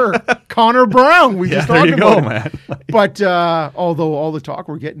 For sure. Connor Brown, we just talked about man. But although all the talk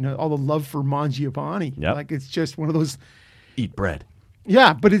we're getting, all the love for Mangiapane, like, it's just one of those. Eat bread.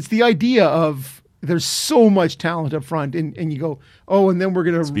 Yeah, but it's the idea of there's so much talent up front, and you go, and then we're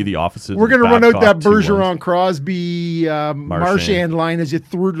going to be the opposite. We're going to run out that Bergeron, Crosby, Marchand line as your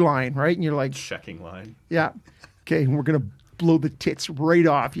third line, right? And you're like, checking line. Yeah. Okay, and we're going to blow the tits right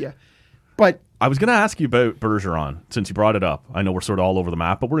off you. But I was going to ask you about Bergeron since you brought it up. I know we're sort of all over the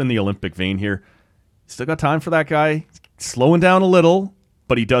map, but we're in the Olympic vein here. Still got time for that guy. Slowing down a little,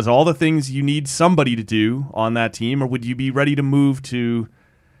 but he does all the things you need somebody to do on that team, or would you be ready to move to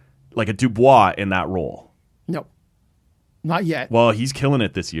like a Dubois in that role? No, not yet. Well, he's killing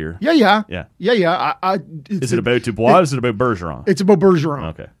it this year. Yeah. Is it about Dubois or is it about Bergeron? It's about Bergeron.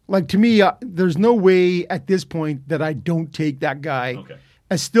 Okay. Like, to me, there's no way at this point that I don't take that guy. Okay.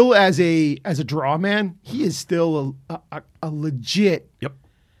 As a draw man, he is still a legit,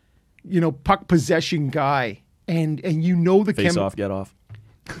 puck possession guy, and the face off, get off.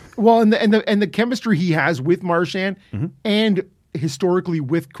 Well, and the chemistry he has with Marchand and historically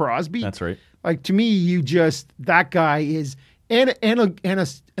with Crosby. That's right. Like, to me, that guy is and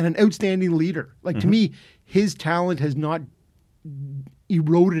an outstanding leader. Like, to me, his talent has not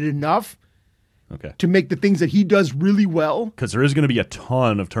eroded enough. Okay. To make the things that he does really well. Because there is going to be a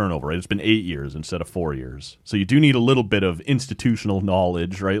ton of turnover, right? It's been 8 years instead of 4 years. So you do need a little bit of institutional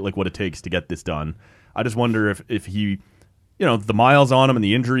knowledge, right? Like what it takes to get this done. I just wonder if he, the miles on him and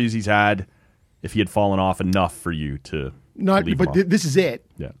the injuries he's had, if he had fallen off enough for you to leave him off. This is it.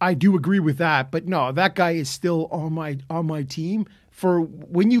 Yeah. I do agree with that. But no, that guy is still on my team. For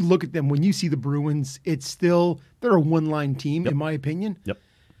when you look at them, when you see the Bruins, they're a one-line team, in my opinion. Yep.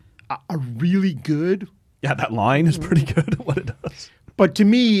 A really good. Yeah, that line is pretty good at what it does. But to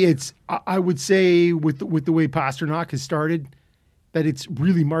me, I would say with the way Pasternak has started, that it's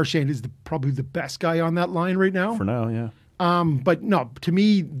really Marchand is probably the best guy on that line right now. For now, yeah. But no, to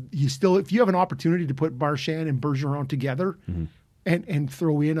me, if you have an opportunity to put Marchand and Bergeron together and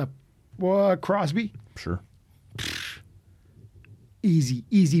throw in a Crosby. Sure.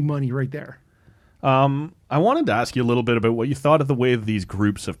 Easy money right there. I wanted to ask you a little bit about what you thought of the way these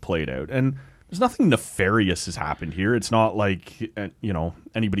groups have played out. And there's nothing nefarious has happened here. It's not like,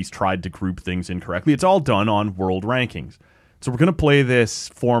 anybody's tried to group things incorrectly. It's all done on world rankings. So we're going to play this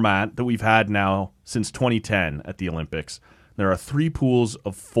format that we've had now since 2010 at the Olympics. There are 3 pools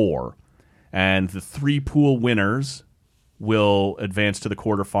of 4. And the 3 pool winners will advance to the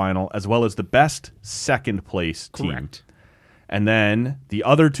quarterfinal, as well as the best second place team. Correct. And then the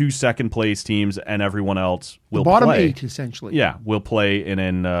other 2 second place teams and everyone else will play. The bottom play. 8, essentially. Yeah, will play in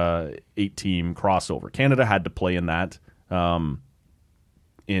an 8-team crossover. Canada had to play in that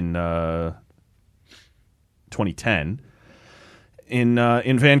in 2010.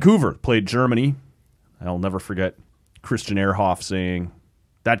 In Vancouver, played Germany. I'll never forget Christian Ehrhoff saying,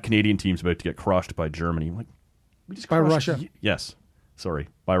 that Canadian team's about to get crushed by Germany. I'm like, we just by crushed Russia. Yes. Sorry,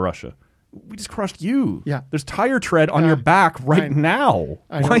 by Russia. We just crushed you. Yeah. There's tire tread on your back right now.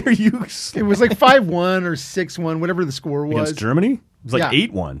 Why are you... It was like 5-1 or 6-1, whatever the score was. Against Germany? It was like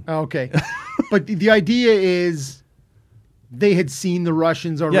 8-1. Okay. But the idea is they had seen the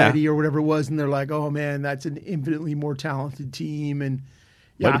Russians already or whatever it was, and they're like, oh man, that's an infinitely more talented team. And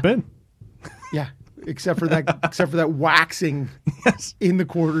Might have been. Yeah. Except for that waxing in the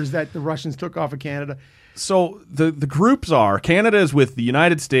quarters that the Russians took off of Canada. So the groups are Canada is with the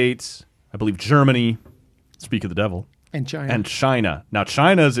United States, I believe Germany, speak of the devil, and China. And China. Now,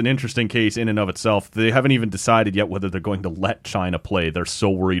 China is an interesting case in and of itself. They haven't even decided yet whether they're going to let China play. They're so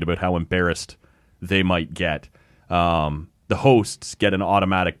worried about how embarrassed they might get. The hosts get an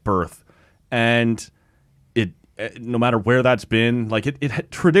automatic berth. And no matter where that's been, like it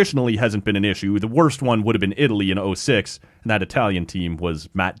traditionally hasn't been an issue. The worst one would have been Italy in 2006, and that Italian team was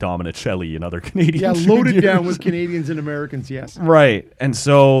Matt Dominicelli and other Canadians. Yeah, loaded down with Canadians and Americans, yes. Right. And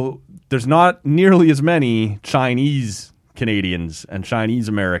so there's not nearly as many Chinese Canadians and Chinese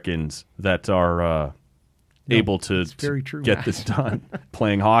Americans that are able to get this done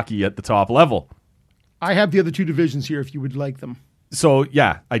playing hockey at the top level. I have the other two divisions here if you would like them. So,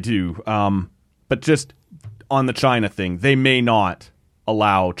 yeah, I do. But just on the China thing, they may not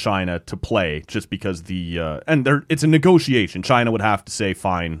allow China to play just because it's a negotiation. China would have to say,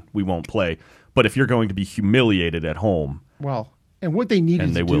 fine, we won't play. But if you're going to be humiliated at home. Well, and what they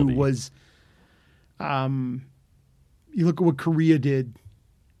needed to do was, you look at what Korea did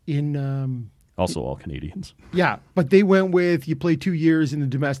in. Also all Canadians. Yeah, but they went with, you play 2 years in the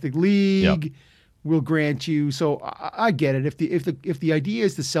domestic league. Yep. We'll grant you. So I get it. If the idea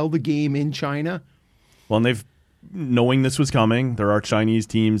is to sell the game in China. Well, and knowing this was coming, there are Chinese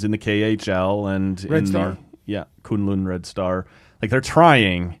teams in the KHL and Red Star. Kunlun Red Star. Like they're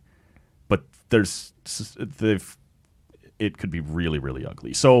trying, but it could be really, really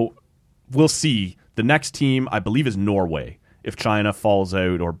ugly. So we'll see. The next team, I believe, is Norway. If China falls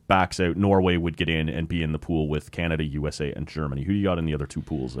out or backs out, Norway would get in and be in the pool with Canada, USA, and Germany. Who do you got in the other two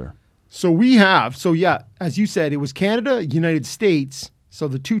pools there? So as you said, it was Canada, United States. So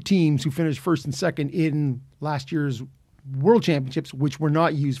the two teams who finished first and second in last year's World Championships, which were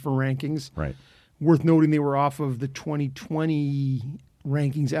not used for rankings. Right. Worth noting they were off of the 2020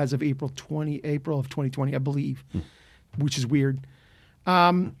 rankings as of April of 2020, I believe, which is weird.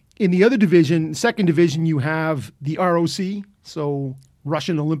 In the other division, second division, you have the ROC, so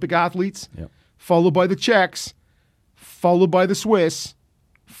Russian Olympic athletes, followed by the Czechs, followed by the Swiss,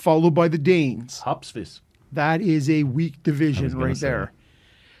 followed by the Danes. Hopsvis. That is a weak division right there.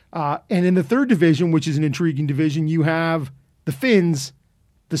 And in the third division, which is an intriguing division, you have the Finns,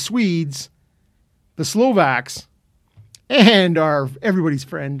 the Swedes, the Slovaks, and everybody's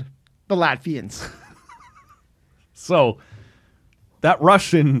friend, the Latvians. So that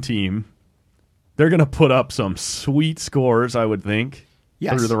Russian team, they're going to put up some sweet scores, I would think,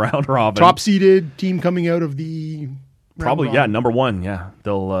 through the round robin. Top-seeded team coming out of the probably, number one,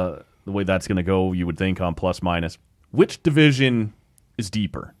 They'll the way that's going to go, you would think, on plus minus. Which division is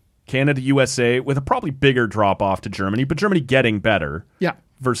deeper? Canada, USA, with a probably bigger drop-off to Germany, but Germany getting better. Yeah.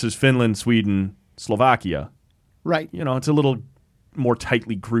 Versus Finland, Sweden, Slovakia. Right. It's a little more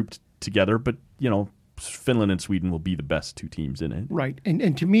tightly grouped together, but, Finland and Sweden will be the best two teams in it. Right.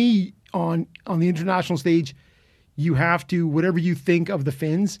 And to me, on the international stage, you have to, whatever you think of the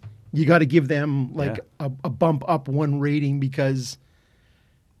Finns, you got to give them a bump up one rating because,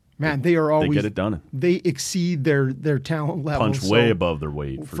 man, they are always... They get it done. They exceed their talent level. Punch way above their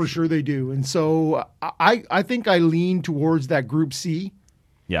weight. For sure they do. And so I think I lean towards that Group C.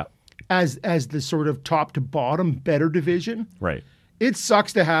 Yeah. As the sort of top to bottom better division. Right. It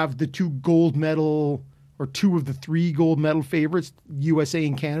sucks to have the two of the three gold medal favorites, USA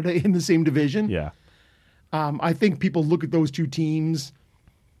and Canada, in the same division. Yeah. I think people look at those two teams,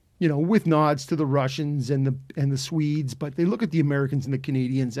 with nods to the Russians and the Swedes, but they look at the Americans and the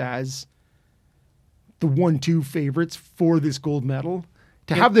Canadians as the 1-2 favorites for this gold medal.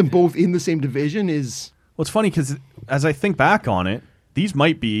 To have them both in the same division is... Well, it's funny because as I think back on it, these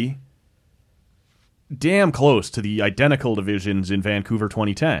might be damn close to the identical divisions in Vancouver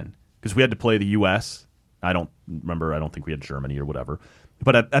 2010 because we had to play the U.S. I don't think we had Germany or whatever.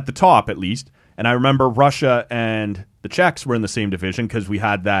 But at the top, at least. And I remember Russia and the Czechs were in the same division because we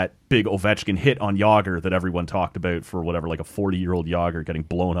had that big Ovechkin hit on Jágr that everyone talked about for whatever, like a 40-year-old Jágr getting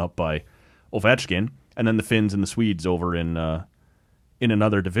blown up by Ovechkin. And then the Finns and the Swedes over in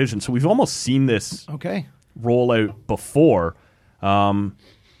another division. So we've almost seen this roll out before.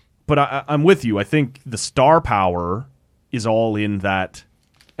 But I'm with you. I think the star power is all in that.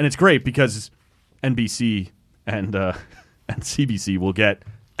 And it's great because NBC and CBC will get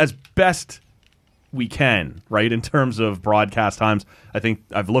as best we can, right, in terms of broadcast times. I think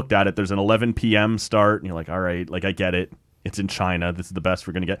I've looked at it. There's an 11 p.m. start, and you're like, all right, like I get it. It's in China. This is the best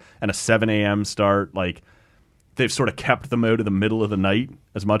we're going to get. And a 7 a.m. start. Like, they've sort of kept them out of the middle of the night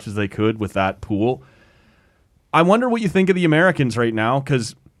as much as they could with that pool. I wonder what you think of the Americans right now,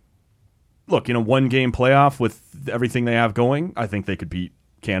 because, look, one-game playoff with everything they have going, I think they could beat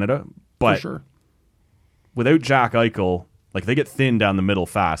Canada. But For sure. without Jack Eichel, like, they get thin down the middle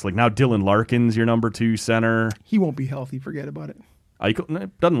fast. Like, now Dylan Larkin's your number 2 center. He won't be healthy. Forget about it. Eichel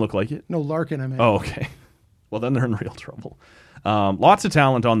doesn't look like it. No, Larkin, I meant. Oh, okay. Well, then they're in real trouble. Lots of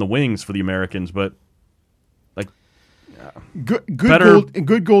talent on the wings for the Americans, but good better-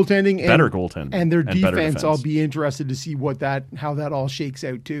 good goaltending. And, better goaltending And their and better defense, I'll defense. be interested to see how that all shakes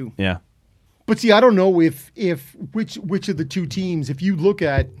out too. yeah. But see, I don't know if which of the two teams, if you look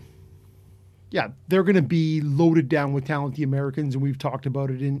at, they're going to be loaded down with talent, the Americans, and we've talked about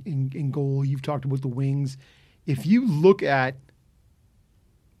it in goal. You've talked about the wings. If you look at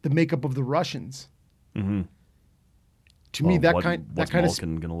the makeup of the Russians, to me what's that kind of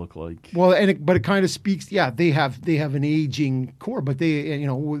Malkin going to look like? well, but it kind of speaks. Yeah, they have an aging core, but they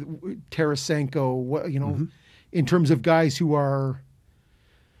Tarasenko, in terms of guys who are.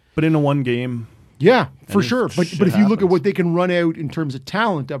 But in a one game, Yeah, for And sure. But shit if you look at happens. what they can run out in terms of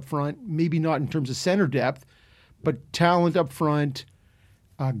talent up front, maybe not in terms of center depth, but talent up front,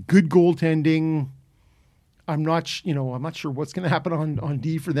 good goaltending. I'm not sure what's going to happen on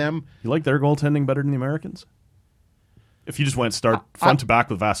D for them. you like their goaltending better than the Americans? If you just went front to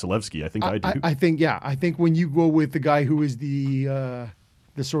back with Vasilevsky, I think I do. I think when you go with the guy who is the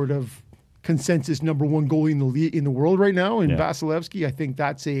sort of consensus number 1 goalie in the world right now in Vasilevsky, I think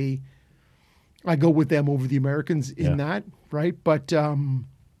I go with them over the Americans in that, right? But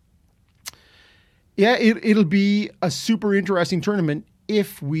it'll be a super interesting tournament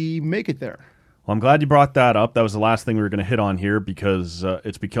if we make it there. Well, I'm glad you brought that up. That was the last thing we were going to hit on here because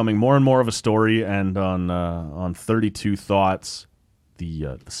it's becoming more and more of a story. And on 32 Thoughts,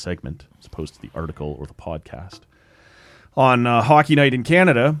 the segment as opposed to the article or the podcast on Hockey Night in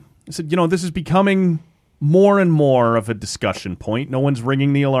Canada, I said, this is becoming more and more of a discussion point. No one's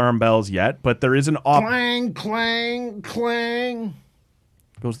ringing the alarm bells yet, but there is an Clang, clang, clang.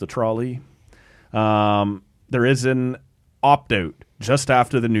 goes the trolley. There is an opt-out just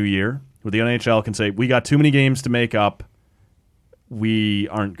after the new year where the NHL can say, we got too many games to make up. We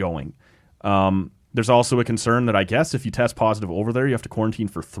aren't going. There's also a concern that I guess if you test positive over there, you have to quarantine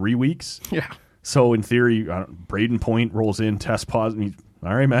for 3 weeks. Yeah. So in theory, Braden Point rolls in, test positive.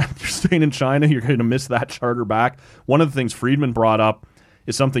 All right, man, you're staying in China. You're going to miss that charter back. One of the things Friedman brought up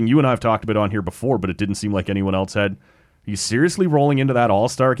is something you and I have talked about on here before, but it didn't seem like anyone else had. Are you seriously rolling into that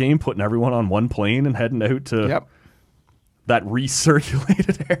All-Star game, putting everyone on one plane and heading out to that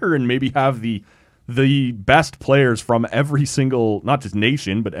recirculated air and maybe have the best players from every single, not just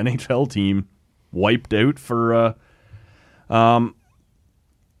nation, but NHL team wiped out for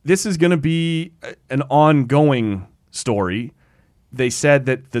this is going to be an ongoing story. They said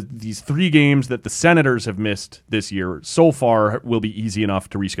that these 3 games that the Senators have missed this year so far will be easy enough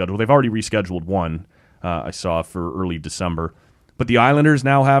to reschedule. They've already rescheduled one, I saw, for early December. But the Islanders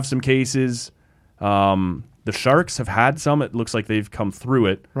now have some cases. The Sharks have had some. It looks like they've come through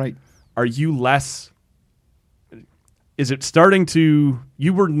it. Right. Are you less... Is it starting to...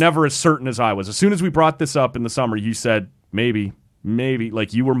 You were never as certain as I was. As soon as we brought this up in the summer, you said, maybe.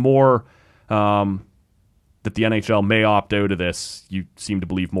 Like, you were more... that the NHL may opt out of this. You seem to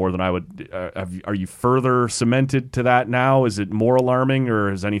believe more than I would. Are you further cemented to that now? Is it more alarming, or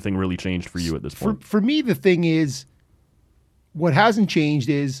has anything really changed for you at this point? For me, the thing is, what hasn't changed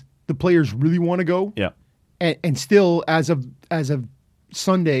is the players really want to go. Yeah. And still, as of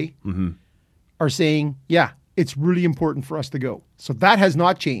Sunday, are saying, it's really important for us to go. So that has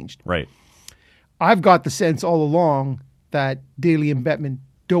not changed. Right. I've got the sense all along that Daly and Bettman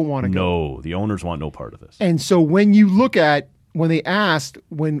don't want to go. No, the owners want no part of this. And so when you look at, when they asked,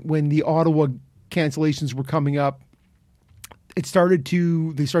 when the Ottawa cancellations were coming up, they started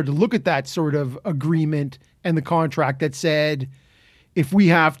to look at that sort of agreement and the contract that said, if we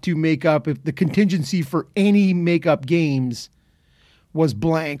have to make up, if the contingency for any makeup games was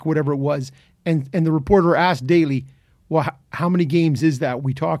blank, whatever it was, and the reporter asked Daly, well, how many games is that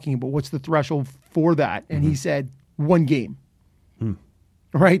we talking about? What's the threshold for that? And he said, 1 game.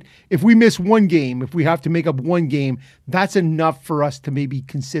 Right? If we miss 1 game, if we have to make up 1 game, that's enough for us to maybe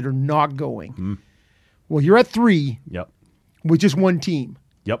consider not going. Well, you're at 3 with just 1 team.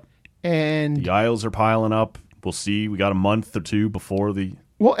 Yep. And the Isles are piling up. We'll see. We got a month or 2 before the...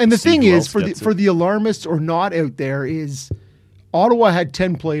 Well, and the see thing who is, else gets for it. the alarmists or not out there, is Ottawa had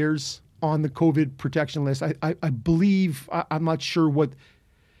 10 players on the COVID protection list. I believe, I'm not sure what,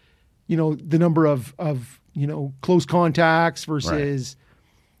 the number of close contacts versus... Right.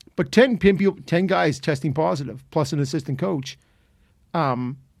 But 10 guys testing positive, plus an assistant coach.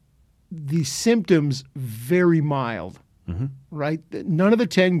 The symptoms very mild, right? None of the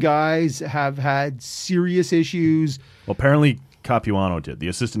 10 guys have had serious issues. Well, apparently Capuano did. The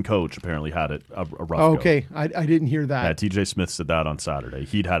assistant coach apparently had a rough go. Okay, I didn't hear that. Yeah, TJ Smith said that on Saturday.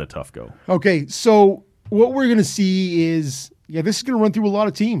 He'd had a tough go. Okay, so what we're going to see is, this is going to run through a lot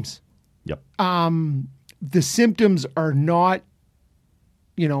of teams. Yep. The symptoms are not,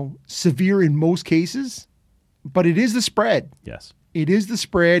 severe in most cases, but it is the spread. Yes. It is the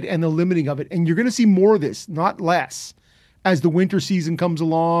spread and the limiting of it. And you're going to see more of this, not less. As the winter season comes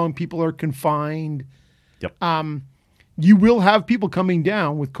along, people are confined. Yep. You will have people coming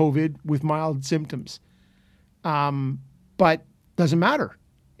down with COVID with mild symptoms. But doesn't matter.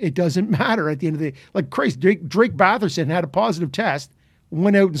 It doesn't matter at the end of the day. Like Christ, Drake Batherson had a positive test,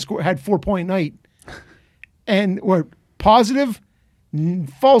 went out and had 4-point night. And positive,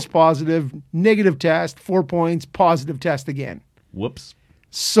 false positive, negative test, 4 points, positive test again. Whoops.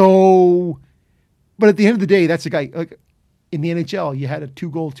 So, but at the end of the day, that's a guy, like in the NHL, you had a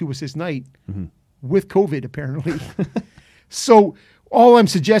 2-goal, 2-assist night with COVID, apparently. So all I'm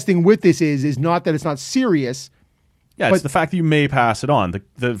suggesting with this is not that it's not serious. Yeah, it's the fact that you may pass it on.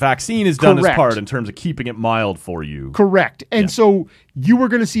 The vaccine has done its part in terms of keeping it mild for you. Correct. And so you are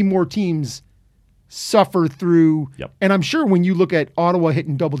going to see more teams suffer through. Yep. And I'm sure when you look at Ottawa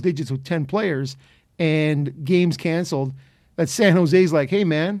hitting double digits with 10 players and games canceled, that San Jose's like, hey,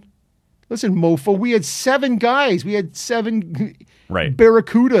 man, listen, mofo, we had 7 guys. We had 7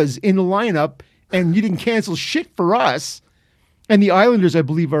 Barracudas in the lineup, and you didn't cancel shit for us. And the Islanders, I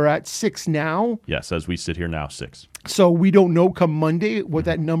believe, are at 6 now. Yes, as we sit here now, 6. So we don't know come Monday what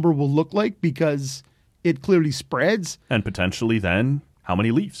that number will look like because it clearly spreads. And potentially then, how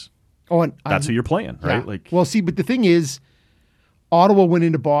many leaves? Oh, and that's who you're playing, right? Yeah. Well, see, but the thing is, Ottawa went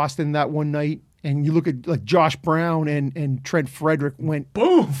into Boston that one night, and you look at like Josh Brown and Trent Frederick went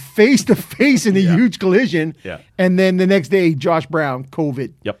boom face to face in a huge collision. Yeah. And then the next day, Josh Brown,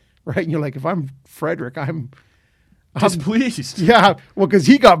 COVID. Yep. Right. And you're like, if I'm Frederick, I'm displeased. Yeah. Well, because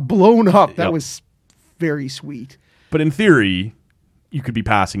he got blown up. That was very sweet. But in theory, you could be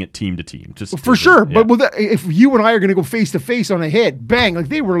passing it team to team. Just for sure. But if you and I are going to go face to face on a hit, bang, like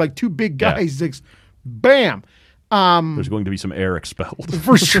they were like 2 big guys, like, bam. There's going to be some air expelled.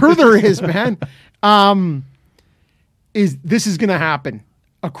 For sure there is, man. This is going to happen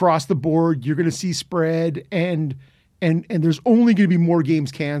across the board. You're going to see spread, and there's only going to be more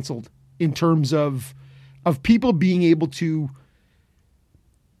games canceled in terms of people being able to,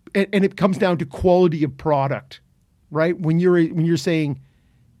 and it comes down to quality of product, right? When you're saying,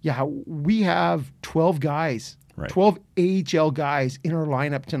 yeah, we have 12 guys. Right. 12 AHL guys in our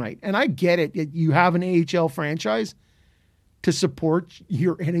lineup tonight. And I get it. You have an AHL franchise to support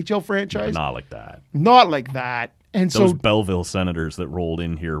your NHL franchise. Not like that. Not like that. And those Belleville Senators that rolled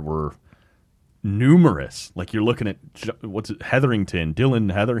in here were numerous. Like you're looking at, Dylan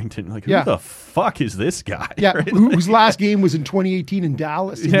Hetherington. Like who the fuck is this guy? Yeah, right? whose last game was in 2018 in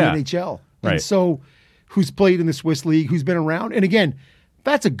Dallas in the NHL. And so who's played in the Swiss League, who's been around. And again,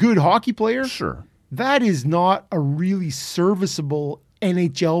 that's a good hockey player. Sure. That is not a really serviceable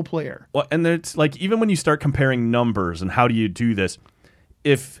NHL player. Well, and it's like, even when you start comparing numbers and how do you do this,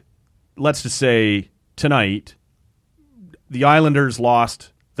 if, let's just say, tonight, the Islanders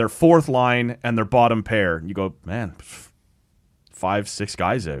lost their 4th line and their bottom pair, and you go, man, 5-6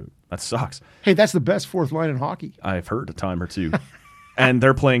 guys out. That sucks. Hey, that's the best 4th line in hockey. I've heard a time or two. And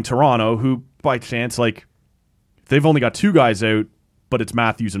they're playing Toronto, who, by chance, like, they've only got 2 guys out, but it's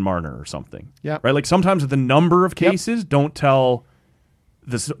Matthews and Marner or something. Yeah. Right? Like sometimes the number of cases don't tell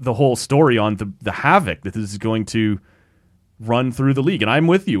the whole story on the havoc that this is going to run through the league. And I'm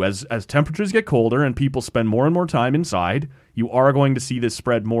with you. As temperatures get colder and people spend more and more time inside, you are going to see this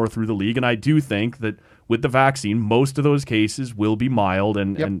spread more through the league. And I do think that with the vaccine, most of those cases will be mild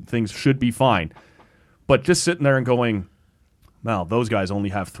and things should be fine. But just sitting there and going, well, those guys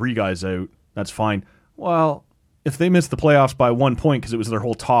only have 3 guys out. That's fine. Well, if they missed the playoffs by 1 point because it was their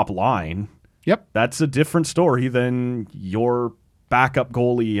whole top line, that's a different story than your backup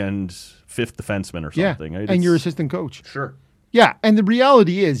goalie and 5th defenseman or something. Yeah, and your assistant coach. Sure. Yeah, and the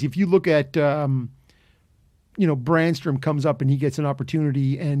reality is, if you look at, Brandstrom comes up and he gets an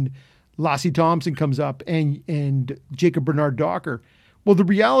opportunity, and Lassie Thompson comes up and Jacob Bernard-Docker. Well, the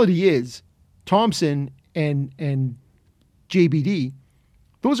reality is, Thompson and JBD,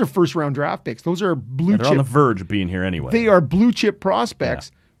 those are first-round draft picks. Those are blue chip. They're on the verge of being here anyway. They are blue chip prospects,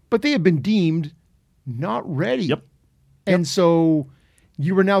 but they have been deemed not ready. Yep. And so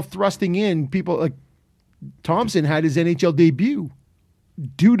you are now thrusting in people like Thompson had his NHL debut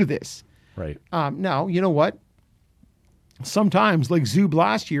due to this. Right. Now, you know what? Sometimes, like Zub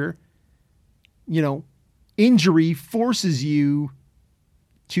last year, injury forces you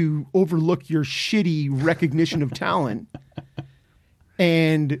to overlook your shitty recognition of talent.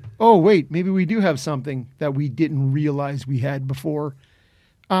 And, oh, wait, maybe we do have something that we didn't realize we had before.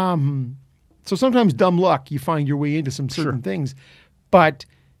 So sometimes dumb luck, you find your way into some certain things. But,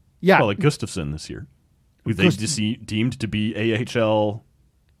 yeah. Well, like Gustafsson this year. They just deemed to be AHL,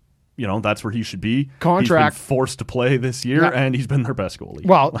 that's where he should be. Contract. He's been forced to play this year, and he's been their best goalie.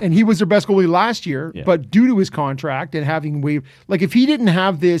 Well, and he was their best goalie last year, but due to his contract and having waived, like if he didn't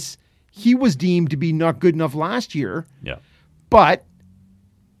have this, he was deemed to be not good enough last year. Yeah. But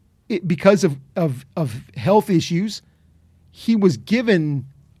because of health issues, he was given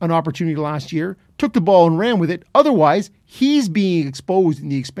an opportunity last year, took the ball and ran with it. Otherwise, he's being exposed in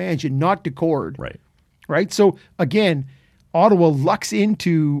the expansion, not Decord. Right. So again, Ottawa lucks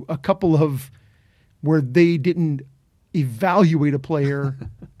into a couple of where they didn't evaluate a player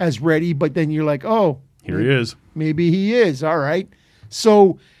as ready, but then you're like, oh, here he is. Maybe he is. All right.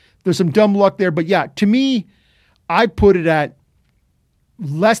 So there's some dumb luck there. But yeah, to me, I put it at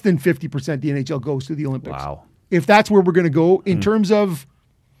less than 50% the NHL goes to the Olympics. Wow. If that's where we're going to go in terms of,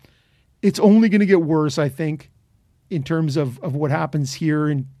 it's only going to get worse, I think, in terms of what happens here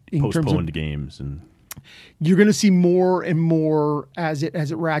in terms of postponed games, and you're going to see more and more as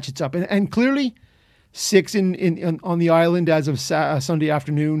it ratchets up, and clearly 6 on the island as of Sunday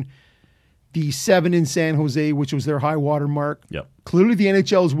afternoon, the 7 in San Jose, which was their high water mark. Yep. Clearly, the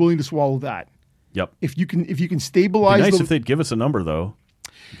NHL is willing to swallow that. Yep. If you can stabilize, it'd be nice if they'd give us a number though.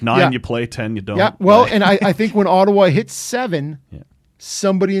 9 you play, 10 you don't. Yeah. Well, and I think when Ottawa hit 7,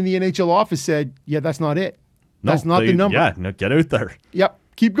 somebody in the NHL office said, "Yeah, that's not it. That's not the number. Yeah, no, get out there. Yep,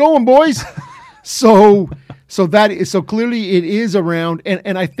 keep going, boys." So clearly it is around,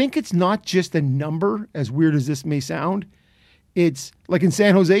 and I think it's not just a number, as weird as this may sound. It's like in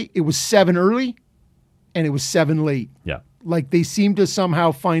San Jose, it was 7 early, and it was 7 late. Yeah. Like they seem to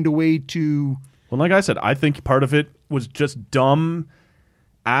somehow find a way to. Well, like I said, I think part of it was just dumb,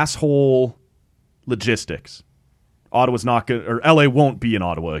 asshole logistics. Ottawa's not going, or LA won't be in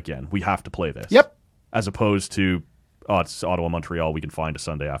Ottawa again. We have to play this. Yep. As opposed to, it's Ottawa, Montreal. We can find a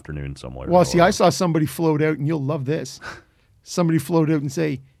Sunday afternoon somewhere. Well, see, I saw somebody float out, and you'll love this. Somebody float out and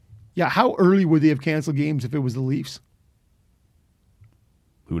say, "Yeah, how early would they have canceled games if it was the Leafs?"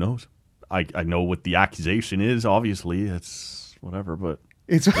 Who knows? I know what the accusation is. Obviously, it's whatever, but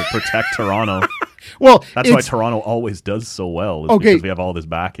it's to protect Toronto. Well, that's why Toronto always does so well. Is because we have all this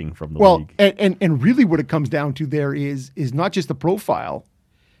backing from the league. And really, what it comes down to there is not just the profile,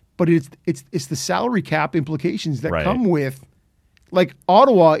 but it's the salary cap implications that come with. Like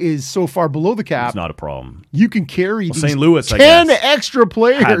Ottawa is so far below the cap, it's not a problem. You can carry these St. Louis, 10 extra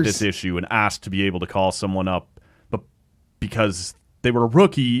players. Had this issue and asked to be able to call someone up, but because they were a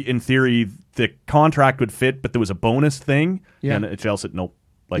rookie, in theory, the contract would fit, but there was a bonus thing, and NHL said nope.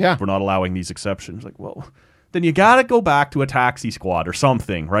 We're not allowing these exceptions. Like, well, then you got to go back to a taxi squad or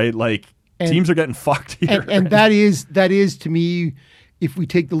something, right? Like, teams are getting fucked here. And that is to me, if we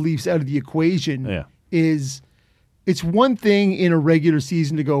take the Leafs out of the equation, is it's one thing in a regular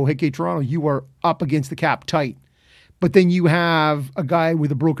season to go, hey, Toronto, you are up against the cap tight. But then you have a guy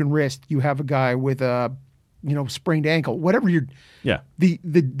with a broken wrist. You have a guy with a, sprained ankle. Whatever you're, the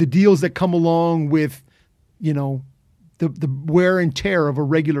deals that come along with, the wear and tear of a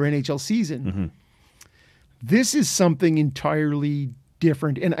regular NHL season. Mm-hmm. This is something entirely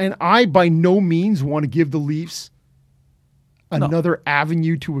different. And I by no means want to give the Leafs another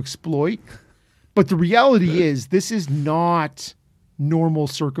avenue to exploit. But the reality is this is not normal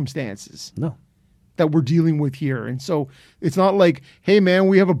circumstances that we're dealing with here. And so it's not like, hey, man,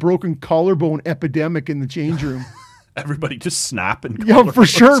 we have a broken collarbone epidemic in the change room. Everybody just snapping. Yeah, for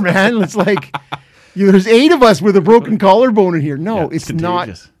sure, man. It's like... there's 8 of us with a broken collarbone in here. No, it's not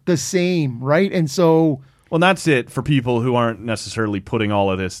the same, right? And so... Well, that's it for people who aren't necessarily putting all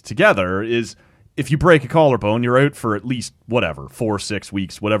of this together, is if you break a collarbone, you're out for at least, 4-6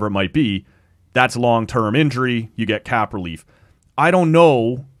 weeks, whatever it might be. That's a long-term injury. You get cap relief. I don't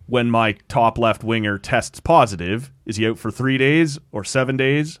know when my top left winger tests positive. Is he out for 3 days or 7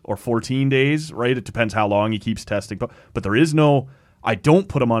 days or 14 days, right? It depends how long he keeps testing. But there is no... I don't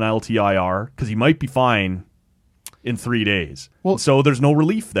put him on LTIR because he might be fine in 3 days. Well, so there's no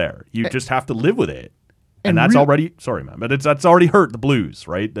relief there. You just have to live with it. And that's already, sorry, man, but that's already hurt the Blues,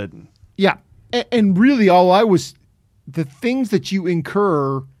 right? Yeah. And really the things that you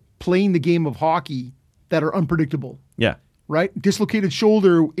incur playing the game of hockey that are unpredictable. Yeah. Right? Dislocated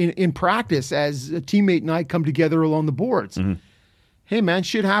shoulder in practice as a teammate and I come together along the boards. Mm-hmm. hey man,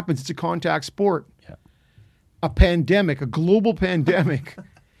 shit happens. It's a contact sport. Yeah. A pandemic, a global pandemic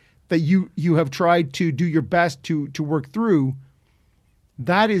that you have tried to do your best to work through.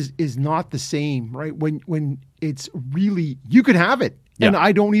 That is not the same, right? When it's really, you could have it, and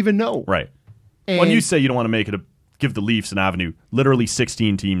I don't even know. Right. And When you say you don't want to make it give the Leafs an avenue, literally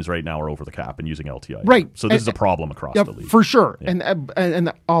 16 teams right now are over the cap and using LTI. Right. So this is a problem across the league. for sure.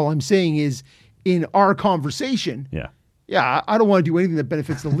 And all I'm saying is, in our conversation, I don't want to do anything that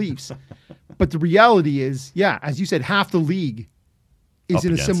benefits the Leafs. But the reality is, as you said, half the league is Up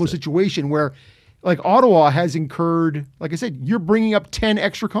in a against similar it. situation where, like, Ottawa has incurred, like I said, you're bringing up 10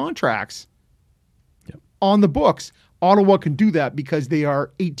 extra contracts on the books. Ottawa can do that because they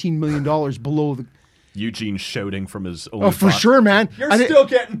are $18 million below the. Eugene shouting from his own. Oh, for box. sure, man. You're still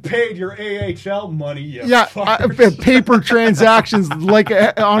getting paid your AHL money, you fuckers. Paper transactions. Like,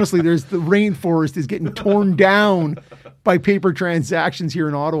 honestly, there's the rainforest is getting torn down by paper transactions here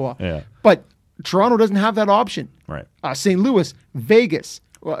in Ottawa. Yeah. But Toronto doesn't have that option. Right. St. Louis, Vegas,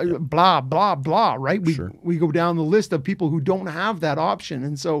 blah, blah, blah, right? Sure. We go down the list of people who don't have that option.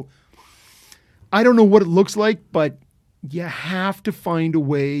 And so I don't know what it looks like, but you have to find a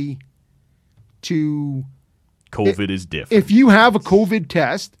way to. COVID is different. If you have a COVID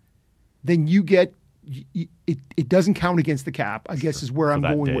test, then you get it doesn't count against the cap, I guess is where I'm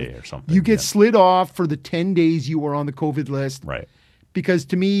that going day with. or something, You get slid off for the 10 days you were on the COVID list. Right. Because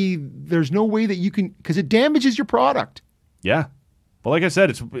to me, there's no way that you can, because it damages your product. Yeah. But like I said,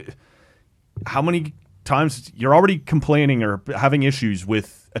 it's how many times you're already complaining or having issues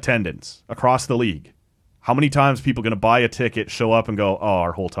with attendance across the league. How many times people going to buy a ticket, show up and go, oh,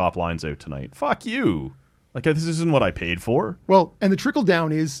 our whole top line's out tonight. Fuck you. Like, this isn't what I paid for. Well, and the trickle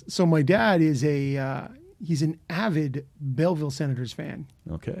down is, so my dad is he's an avid Belleville Senators fan.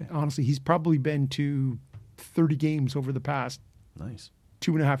 Okay. Honestly, he's probably been to 30 games over the past Nice.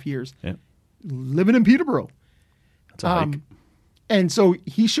 2.5 years. Yeah. Living in Peterborough. That's a hike. And so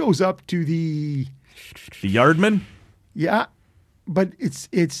he shows up to the Yardman? Yeah, but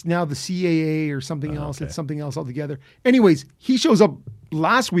it's now the CAA or something else. okay. It's something else altogether. Anyways, he shows up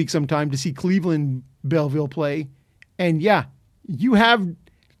last week sometime to see Cleveland Belleville play, and you have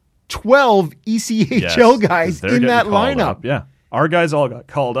 12 ECHL guys they're in getting that called lineup. up. Yeah. Our guys all got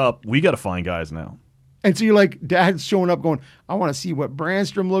called up. We got to find guys now. And so you're like, Dad's showing up going, I want to see what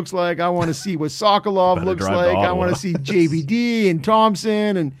Brandstrom looks like. I want to see what Sokolov Better looks drive to like. I Ottawa. want to see JVD and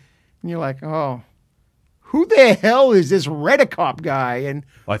Thompson. And you're like, oh, who the hell is this Redicop guy? And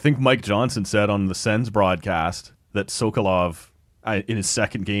I think Mike Johnson said on the Sens broadcast that Sokolov, in his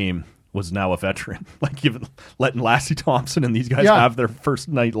second game, was now a veteran. Like, letting Lassie Thompson and these guys have their first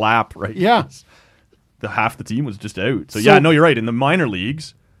night lap, right? Yeah. The half the team was just out. So no, you're right. In the minor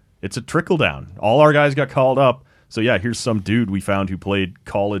leagues, it's a trickle down. All our guys got called up. So here's some dude we found who played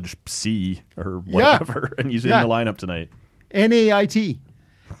college C or whatever, and he's in the lineup tonight. NAIT.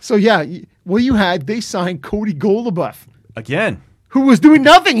 So they signed Cody Goluboff, Again. who was doing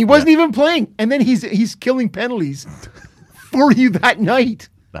nothing. He wasn't even playing, and then he's killing penalties for you that night.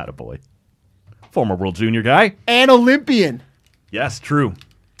 Not a boy. Former World Junior guy. And Olympian. Yes, true.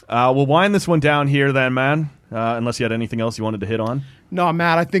 We'll wind this one down here then, man. Unless you had anything else you wanted to hit on. No,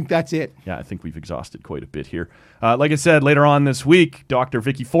 Matt, I think that's it. Yeah, I think we've exhausted quite a bit here. Like I said, later on this week, Dr.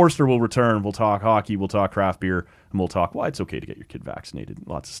 Vicky Forster will return. We'll talk hockey, we'll talk craft beer, and we'll talk why it's okay to get your kid vaccinated.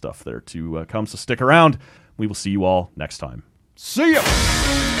 Lots of stuff there to come, so stick around. We will see you all next time. See ya!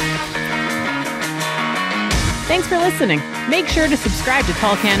 Thanks for listening. Make sure to subscribe to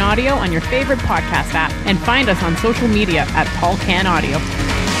Tall Can Audio on your favorite podcast app and find us on social media at Tall Can Audio.